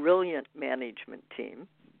brilliant management team,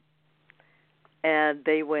 and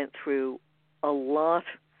they went through a lot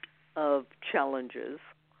of challenges.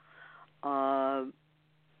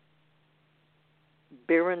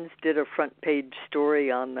 Barron's did a front page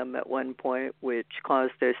story on them at one point, which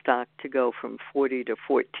caused their stock to go from 40 to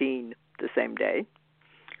 14 the same day.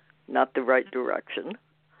 Not the right direction.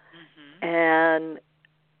 Mm-hmm. And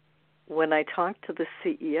when I talked to the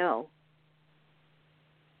CEO,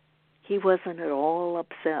 he wasn't at all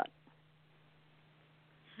upset.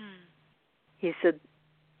 He said,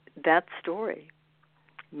 that story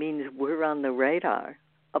means we're on the radar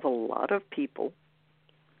of a lot of people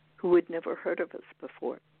who had never heard of us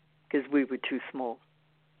before because we were too small.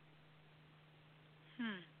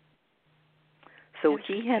 So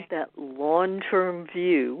he had that long-term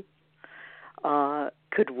view,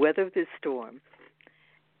 could weather this storm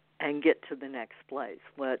and get to the next place.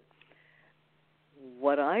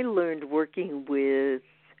 What I learned working with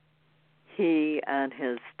he and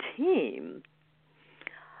his team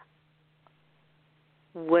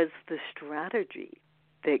was the strategy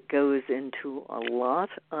that goes into a lot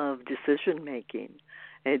of decision making.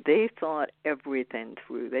 And they thought everything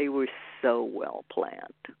through. They were so well planned.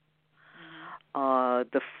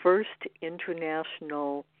 The first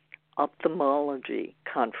international ophthalmology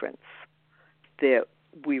conference that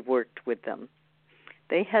we worked with them,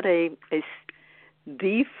 they had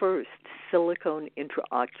the first silicone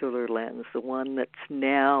intraocular lens, the one that's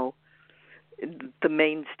now the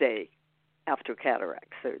mainstay after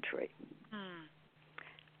cataract surgery.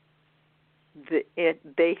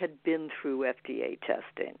 They had been through FDA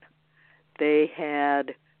testing. They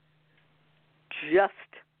had just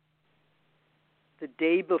the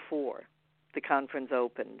day before the conference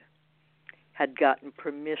opened had gotten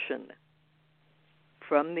permission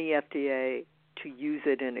from the FDA to use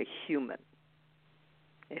it in a human.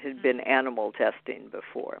 It had been animal testing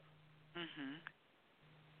before. Mm-hmm.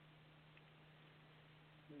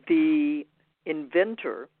 The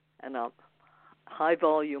inventor and a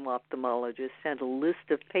high-volume ophthalmologist had a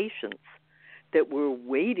list of patients that were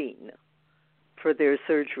waiting for their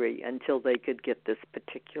surgery until they could get this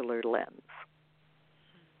particular lens.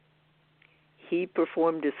 He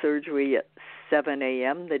performed a surgery at 7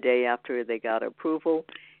 a.m. the day after they got approval.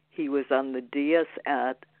 He was on the dais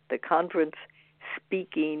at the conference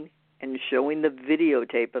speaking and showing the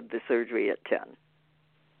videotape of the surgery at 10.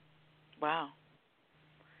 Wow.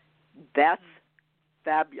 That's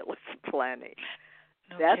fabulous planning.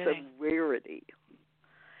 No That's kidding. a rarity.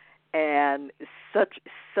 And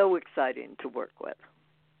so exciting to work with.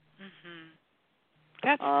 Mm-hmm.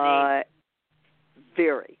 That's neat.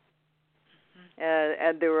 Very.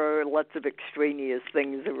 And there are lots of extraneous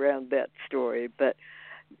things around that story, but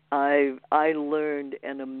I learned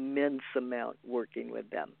an immense amount working with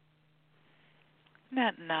them. Isn't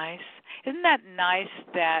that nice? Isn't that nice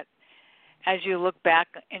that as you look back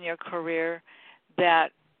in your career,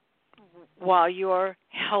 that while you're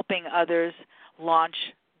helping others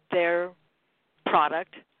launch their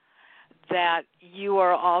product, that you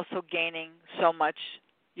are also gaining so much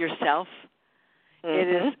yourself?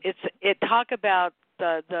 Mm-hmm. It talk about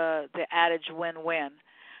the adage win-win.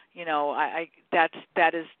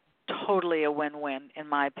 That is totally a win-win in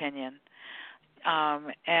my opinion.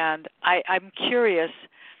 And I'm curious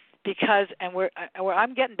because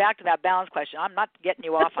I'm getting back to that balance question. I'm not getting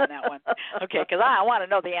you off on that one, okay? Because I want to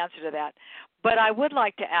know the answer to that. But I would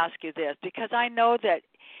like to ask you this because I know that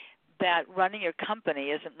that running your company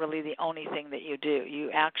isn't really the only thing that you do.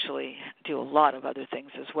 You actually do a lot of other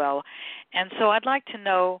things as well. And so I'd like to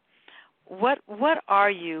know, what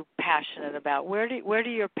are you passionate about? Where do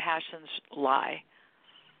your passions lie?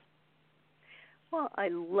 Well, I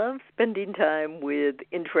love spending time with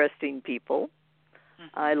interesting people.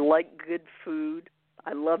 I like good food.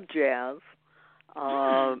 I love jazz.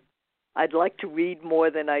 I'd like to read more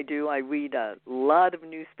than I do. I read a lot of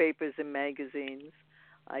newspapers and magazines.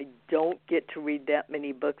 I don't get to read that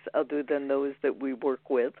many books other than those that we work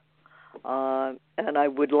with. And I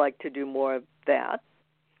would like to do more of that.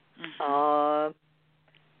 But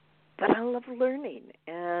I love learning.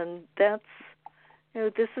 And that's,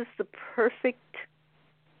 this is the perfect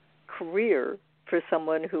career for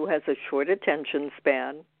someone who has a short attention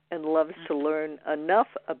span and loves to learn enough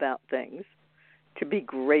about things to be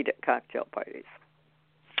great at cocktail parties.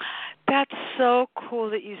 That's so cool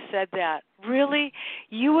that you said that. Really?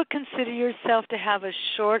 You would consider yourself to have a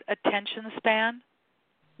short attention span?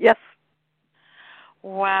 Yes.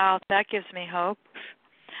 Wow, that gives me hope.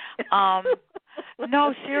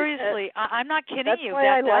 No, seriously, I'm not kidding you. That's why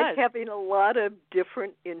I like having a lot of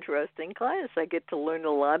different, interesting clients. I get to learn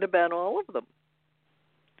a lot about all of them.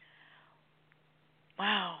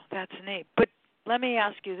 Wow, that's neat. But let me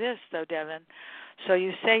ask you this, though, Devin. So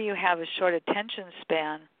you say you have a short attention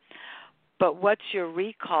span, but what's your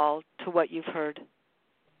recall to what you've heard?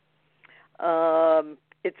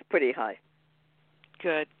 It's pretty high.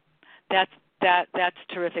 Good. That's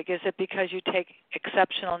terrific. Is it because you take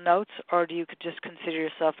exceptional notes, or do you just consider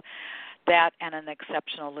yourself that and an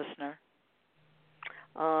exceptional listener?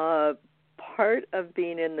 Part of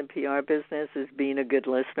being in the PR business is being a good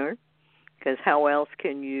listener, because how else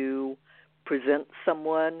can you present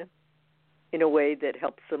someone in a way that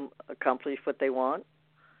helps them accomplish what they want?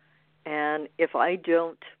 And if I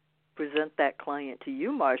don't present that client to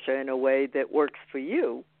you, Marcia, in a way that works for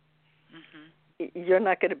you, you're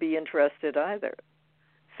not going to be interested either.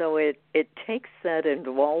 So it takes that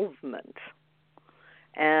involvement.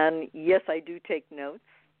 And yes, I do take notes.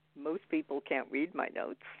 Most people can't read my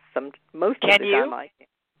notes. Most of the time I can.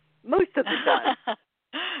 Most of the time.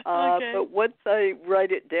 Okay. But once I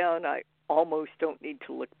write it down, I almost don't need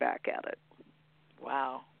to look back at it.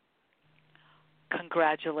 Wow.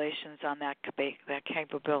 Congratulations on that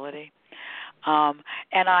capability. And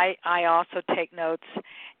I also take notes,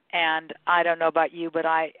 and I don't know about you, but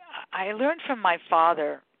I learned from my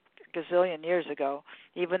father a gazillion years ago,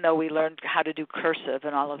 even though we learned how to do cursive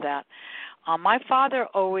and all of that. My father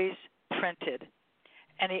always printed,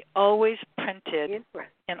 and he always printed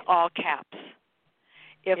in all caps.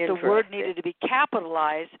 If the word needed to be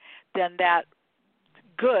capitalized, then that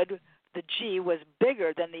good, the G, was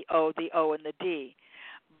bigger than the O and the D.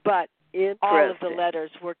 But all of the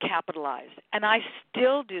letters were capitalized. And I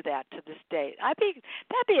still do that to this day.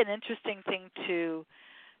 That'd be an interesting thing to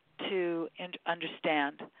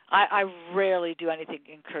understand. I rarely do anything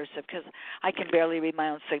in cursive because I can barely read my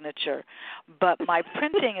own signature. But my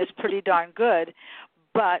printing is pretty darn good,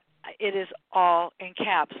 but it is all in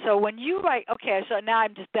caps. So when you write,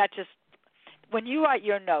 when you write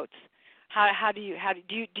your notes, how do you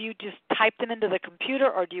just type them into the computer,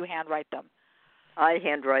 or do you handwrite them? I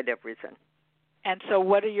handwrite everything. And so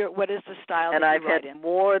what is the style and that I've you write in? And I've had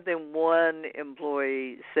more than one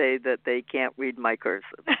employee say that they can't read my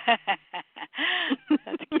cursive.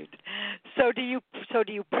 That's cute. So do you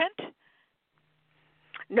print?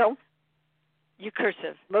 No. You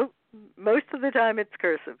cursive? Most of the time it's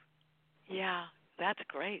cursive. Yeah, that's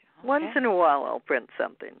great. Okay. Once in a while I'll print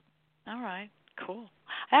something. All right, cool.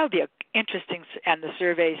 That would be interesting, and the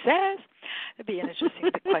survey says it'd be an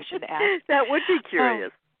interesting question to ask. That would be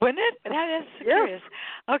curious. Wouldn't it? That is curious.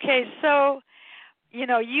 Okay, so,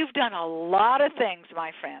 you've done a lot of things,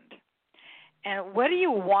 my friend. And what do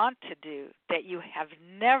you want to do that you have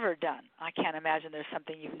never done? I can't imagine there's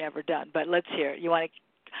something you've never done, but let's hear it. You want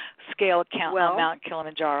to scale Mount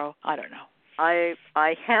Kilimanjaro? I don't know.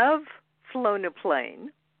 I have flown a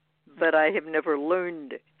plane, but I have never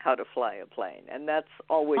learned how to fly a plane, and that's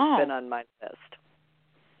always been on my list.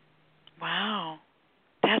 Wow.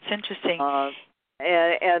 That's interesting.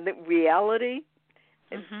 And reality,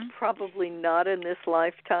 it's probably not in this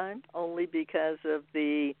lifetime, only because of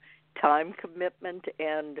the time commitment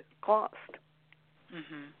and cost.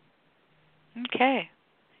 Okay.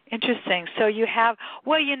 Interesting. So you have,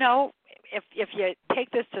 if you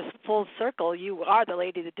take this to full circle, you are the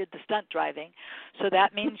lady that did the stunt driving, so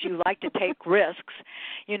that means you like to take risks.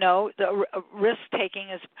 The risk taking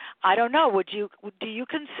is, I don't know, do you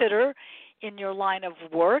consider in your line of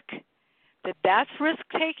work that's risk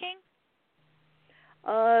taking?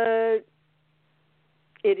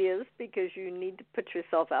 It is, because you need to put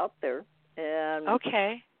yourself out there, and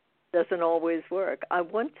Okay. it doesn't always work. I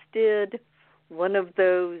once did one of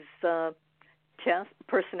those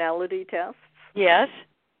personality tests. Yes.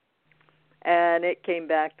 And it came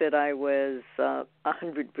back that I was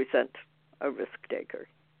 100% a risk taker.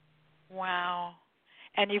 Wow.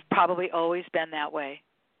 And you've probably always been that way.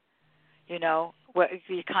 You know, what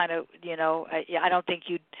you kind of, I don't think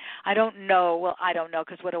I don't know. Well, I don't know,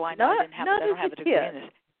 because what do I know? I don't have a degree in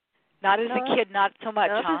this. Not as a kid, not so much,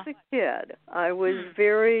 not huh? Not as a kid. I was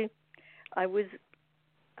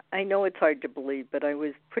I know it's hard to believe, but I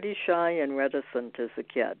was pretty shy and reticent as a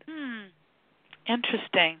kid.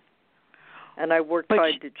 Interesting. And I worked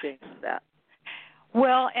hard to change that.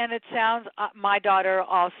 Well, and it sounds, my daughter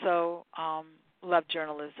also loved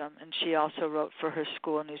journalism, and she also wrote for her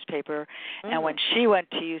school newspaper. And when she went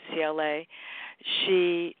to UCLA,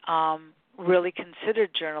 she really considered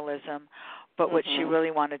journalism, but what she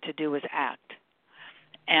really wanted to do was act.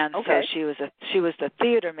 And so she was the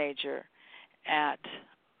theater major at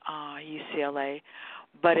UCLA.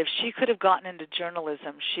 But if she could have gotten into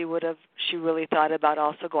journalism, she really thought about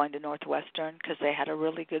also going to Northwestern, because they had a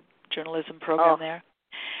really good journalism program there.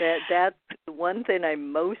 That's the one thing I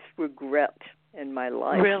most regret in my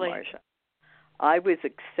life, really? Marsha. I was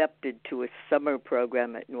accepted to a summer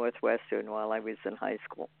program at Northwestern while I was in high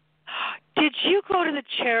school. Did you go to the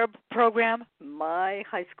Cherub program? My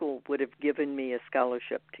high school would have given me a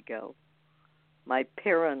scholarship to go. My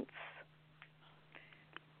parents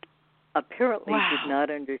apparently did not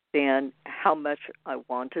understand how much I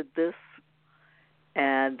wanted this,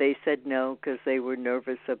 and they said no because they were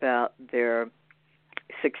nervous about their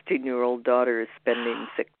 16-year-old daughter spending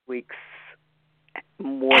 6 weeks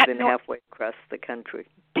more than halfway across the country.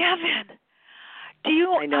 Devin,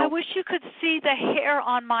 I wish you could see the hair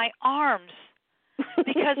on my arms,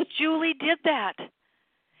 because Julie did that.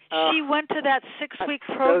 She went to that 6-week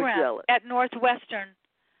program at Northwestern.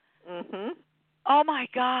 Oh my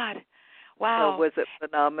God. Wow. So was it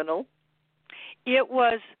phenomenal? It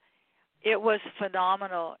was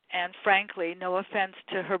phenomenal, and frankly, no offense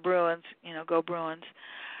to her Bruins, go Bruins,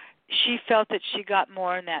 she felt that she got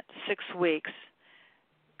more in that 6 weeks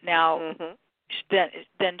now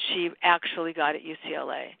than she actually got at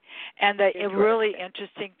UCLA. And the really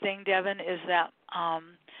interesting thing, Devin, is that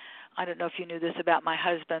I don't know if you knew this about my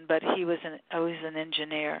husband, but he was an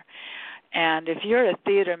engineer. And if you're a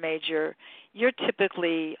theater major, you're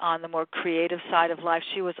typically on the more creative side of life.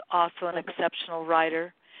 She was also an exceptional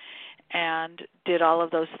writer and did all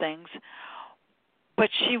of those things. But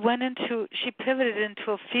she pivoted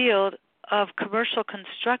into a field of commercial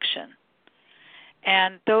construction.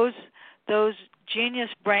 And those genius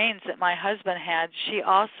brains that my husband had, she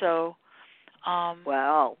also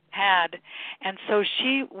had. And so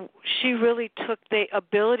she really took the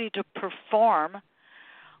ability to perform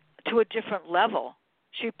to a different level.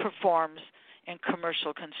 She performs in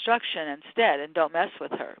commercial construction instead, and don't mess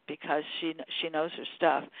with her, because she knows her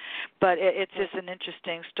stuff. But it's just an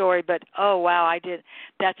interesting story. But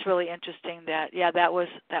that's really interesting. That was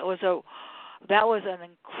an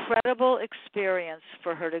incredible experience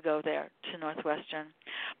for her to go there to Northwestern.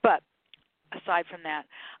 But aside from that,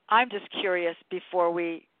 I'm just curious, before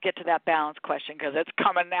we get to that balance question, because it's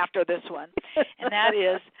coming after this one, and that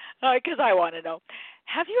is, because I want to know,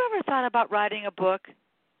 have you ever thought about writing a book?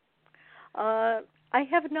 I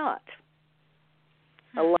have not.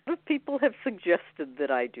 A lot of people have suggested that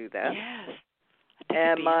I do that. Yes.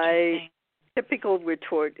 And my typical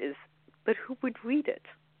retort is, but who would read it?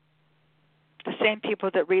 The same people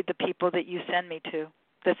that read the people that you send me to,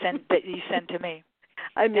 that you send to me.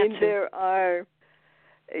 I mean, there are,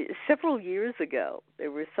 several years ago,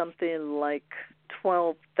 there was something like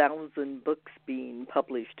 12,000 books being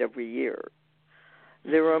published every year.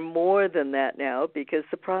 There are more than that now, because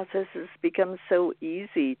the process has become so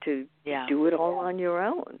easy to do it all on your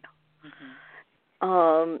own.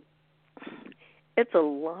 It's a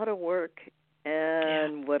lot of work,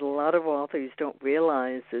 and what a lot of authors don't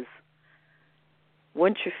realize is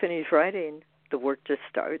once you finish writing, the work just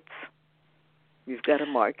starts. You've got to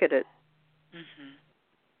market it.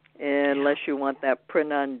 Unless you want that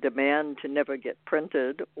print on demand to never get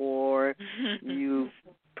printed, or you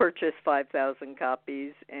purchase 5,000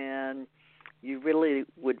 copies and you really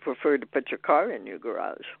would prefer to put your car in your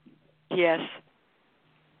garage. Yes.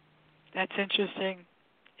 That's interesting.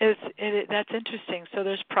 That's interesting. So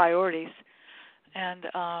there's priorities, and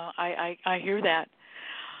I hear that.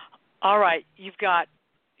 All right, you've got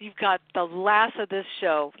the last of this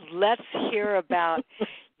show. Let's hear about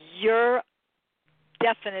your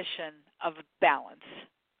definition of balance.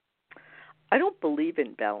 I don't believe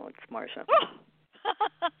in balance, Marsha.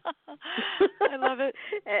 I love it.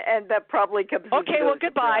 And that probably comes. Okay, well,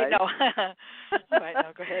 goodbye. No. Right,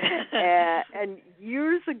 no, go ahead. And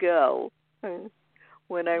years ago,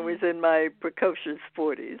 when I was in my precocious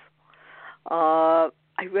 40s,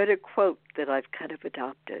 I read a quote that I've kind of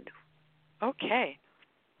adopted. Okay.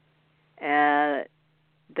 And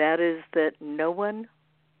that is that no one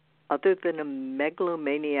other than a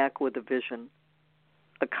megalomaniac with a vision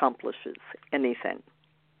accomplishes anything.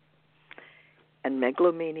 And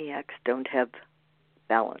megalomaniacs don't have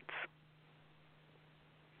balance.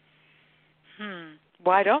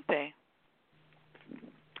 Why don't they?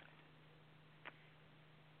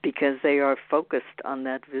 Because they are focused on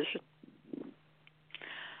that vision.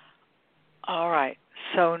 All right.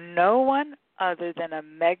 So no one other than a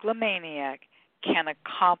megalomaniac can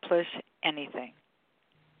accomplish anything.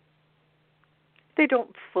 They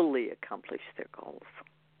don't fully accomplish their goals.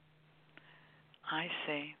 I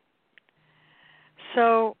see.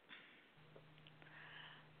 So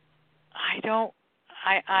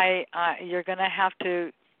you're going to have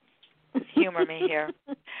to humor me here.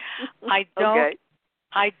 Okay.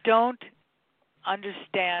 I don't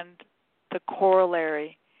understand the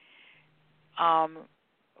corollary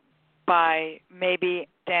by maybe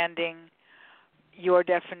standing your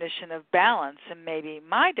definition of balance and maybe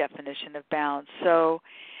my definition of balance. So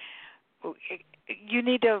you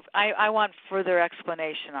need to. I want further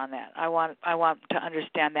explanation on that. I want to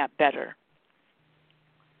understand that better.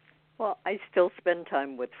 Well, I still spend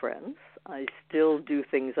time with friends. I still do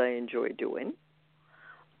things I enjoy doing.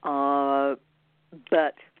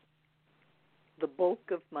 But the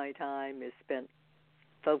bulk of my time is spent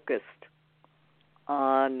focused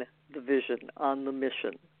on the vision, on the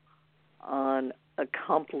mission, on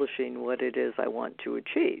accomplishing what it is I want to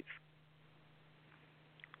achieve.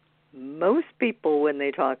 Most people, when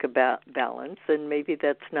they talk about balance, and maybe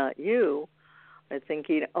that's not you, are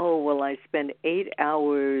thinking, oh, well, I spend 8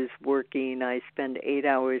 hours working, I spend 8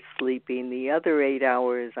 hours sleeping, the other 8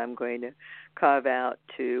 hours I'm going to carve out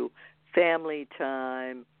to family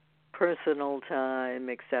time, personal time,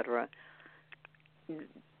 etc.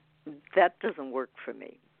 That doesn't work for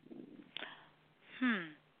me.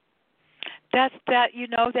 That's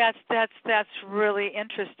really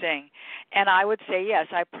interesting. And I would say yes,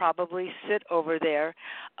 I probably sit over there.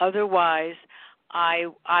 Otherwise, I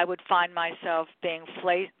would find myself being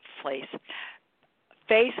face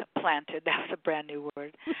planted. That was a brand new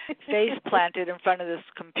word. Face planted in front of this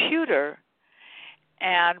computer,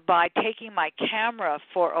 and by taking my camera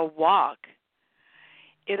for a walk,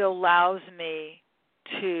 it allows me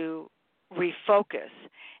to refocus.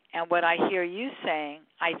 And what I hear you saying,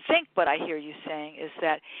 I think what I hear you saying is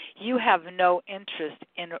that you have no interest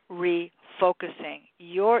in refocusing.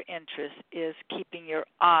 Your interest is keeping your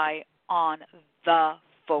eye on the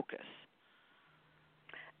focus.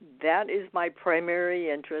 That is my primary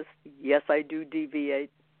interest. Yes, I do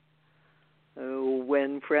deviate.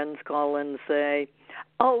 When friends call and say,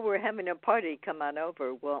 oh, we're having a party, come on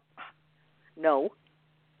over. Well, no.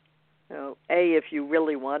 If you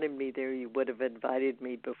really wanted me there, you would have invited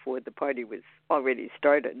me before the party was already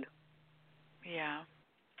started. Yeah.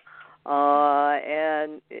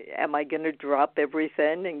 And am I going to drop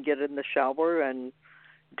everything and get in the shower and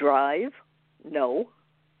drive? No.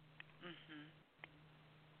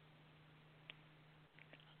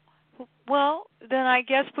 Mm-hmm. Well, then I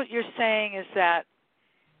guess what you're saying is that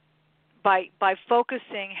by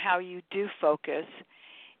focusing how you do focus,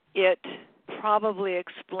 it probably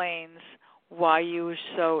explains why you were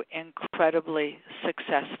so incredibly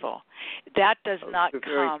successful. That does not come.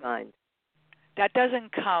 Very kind. That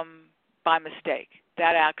doesn't come by mistake.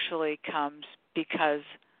 That actually comes because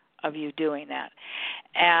of you doing that,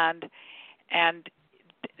 and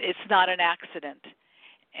it's not an accident.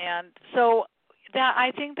 And so that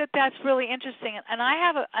I think that's really interesting. And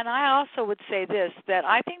I also would say this, that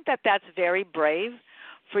I think that's very brave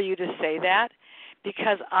for you to say that.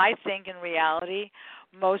 Because I think in reality,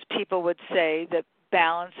 most people would say that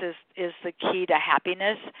balance is the key to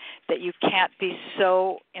happiness, that you can't be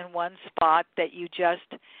so in one spot that you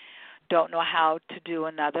just don't know how to do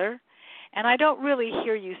another. And I don't really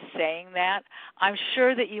hear you saying that. I'm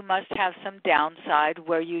sure that you must have some downside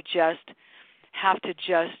where you just have to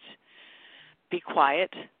just be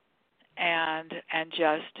quiet and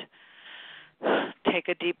just take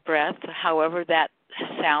a deep breath, however that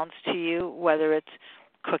sounds to you, whether it's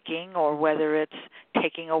cooking or whether it's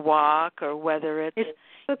taking a walk or whether it's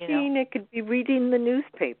cooking. It could be reading the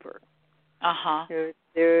newspaper.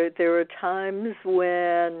 There are times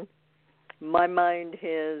when my mind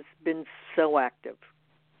has been so active.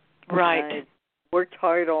 Right. I've worked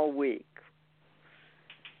hard all week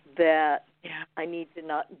that Yeah. I need to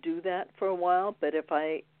not do that for a while, but if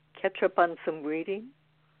I catch up on some reading,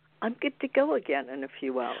 I'm good to go again in a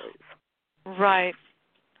few hours. Right.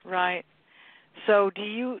 Right. So do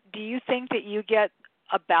you think that you get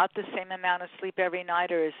about the same amount of sleep every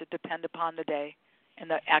night, or does it depend upon the day and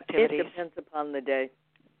the activities? It depends upon the day.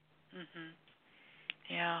 Mhm.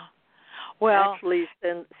 Yeah. Well, actually,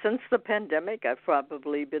 since the pandemic, I've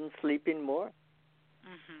probably been sleeping more.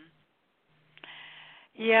 Mhm.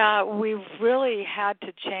 Yeah, we've really had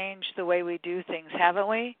to change the way we do things, haven't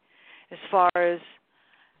we? As far as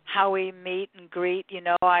how we meet and greet. You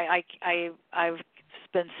know, I've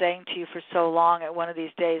been saying to you for so long, at one of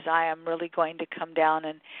these days I am really going to come down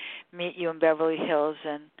and meet you in Beverly Hills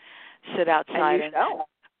and sit outside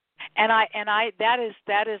and I that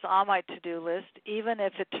is on my to-do list, even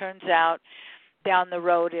if it turns out down the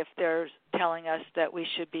road, if they're telling us that we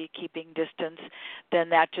should be keeping distance, then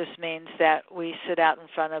that just means that we sit out in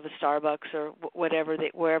front of a Starbucks or wherever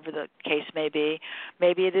the case may be.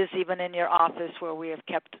 Maybe it is even in your office where we have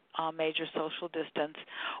kept major social distance,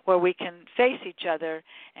 where we can face each other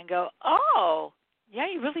and go, oh, yeah,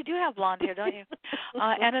 you really do have blonde hair, don't you?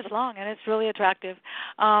 And it's long and it's really attractive.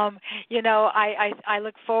 You know, I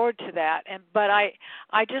look forward to that, but I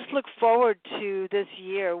just look forward to this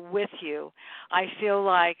year with you. I feel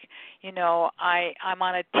like, you know, I'm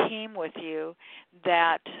on a team with you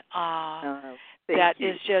that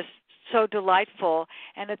is just so delightful.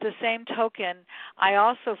 And at the same token, I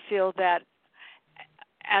also feel that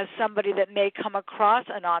as somebody that may come across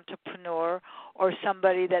an entrepreneur or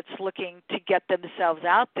somebody that's looking to get themselves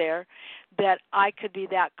out there, that I could be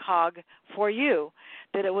that cog for you.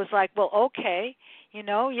 That it was like, well, okay, you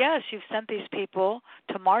know, yes, you've sent these people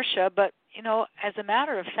to Marcia, but, you know, as a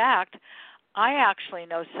matter of fact, I actually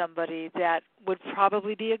know somebody that would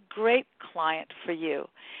probably be a great client for you.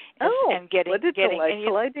 What a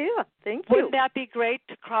delightful idea. Thank you. Wouldn't that be great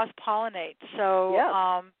to cross-pollinate? So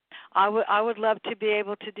yeah. I would love to be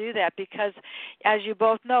able to do that because, as we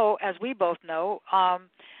both know,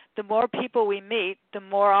 the more people we meet, the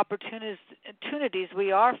more opportunities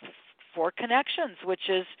we are for connections,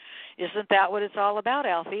 isn't that what it's all about,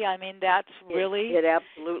 Alfie? I mean, that's really... It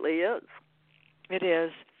absolutely is. It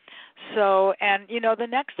is. So, and, you know, the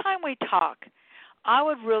next time we talk, I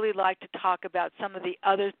would really like to talk about some of the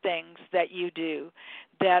other things that you do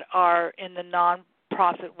that are in the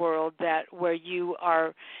non-profit world, where you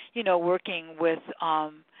are, you know, working with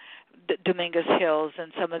Dominguez Hills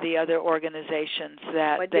and some of the other organizations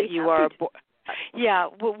that you are. Yeah,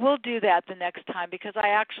 we'll do that the next time because I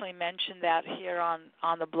actually mentioned that here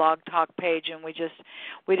on the Blog Talk page, and we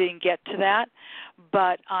didn't get to that,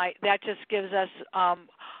 but that just gives us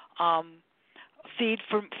feed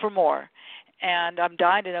for more. And I'm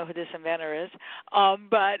dying to know who this inventor is.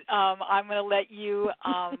 But I'm going to let you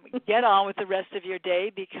get on with the rest of your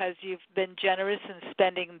day because you've been generous in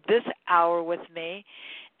spending this hour with me.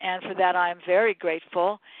 And for that, I'm very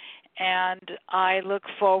grateful. And I look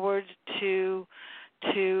forward to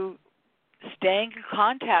staying in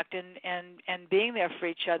contact and being there for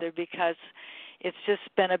each other because it's just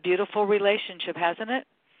been a beautiful relationship, hasn't it?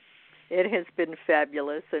 It has been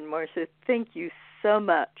fabulous. And Marcia, thank you so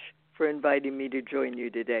much for inviting me to join you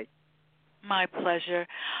today. My pleasure.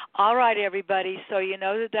 All right, everybody. So you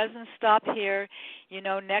know it doesn't stop here. You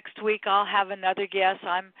know, next week I'll have another guest.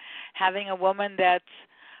 I'm having a woman that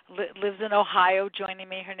lives in Ohio joining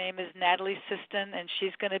me. Her name is Natalie Siston, and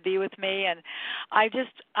she's going to be with me. And I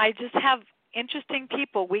just have interesting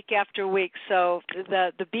people week after week. So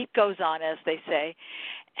the beat goes on, as they say.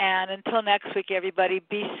 And until next week, everybody,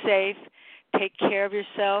 be safe. Take care of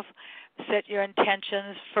yourself. Set your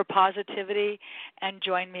intentions for positivity, and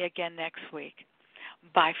join me again next week.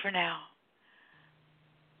 Bye for now.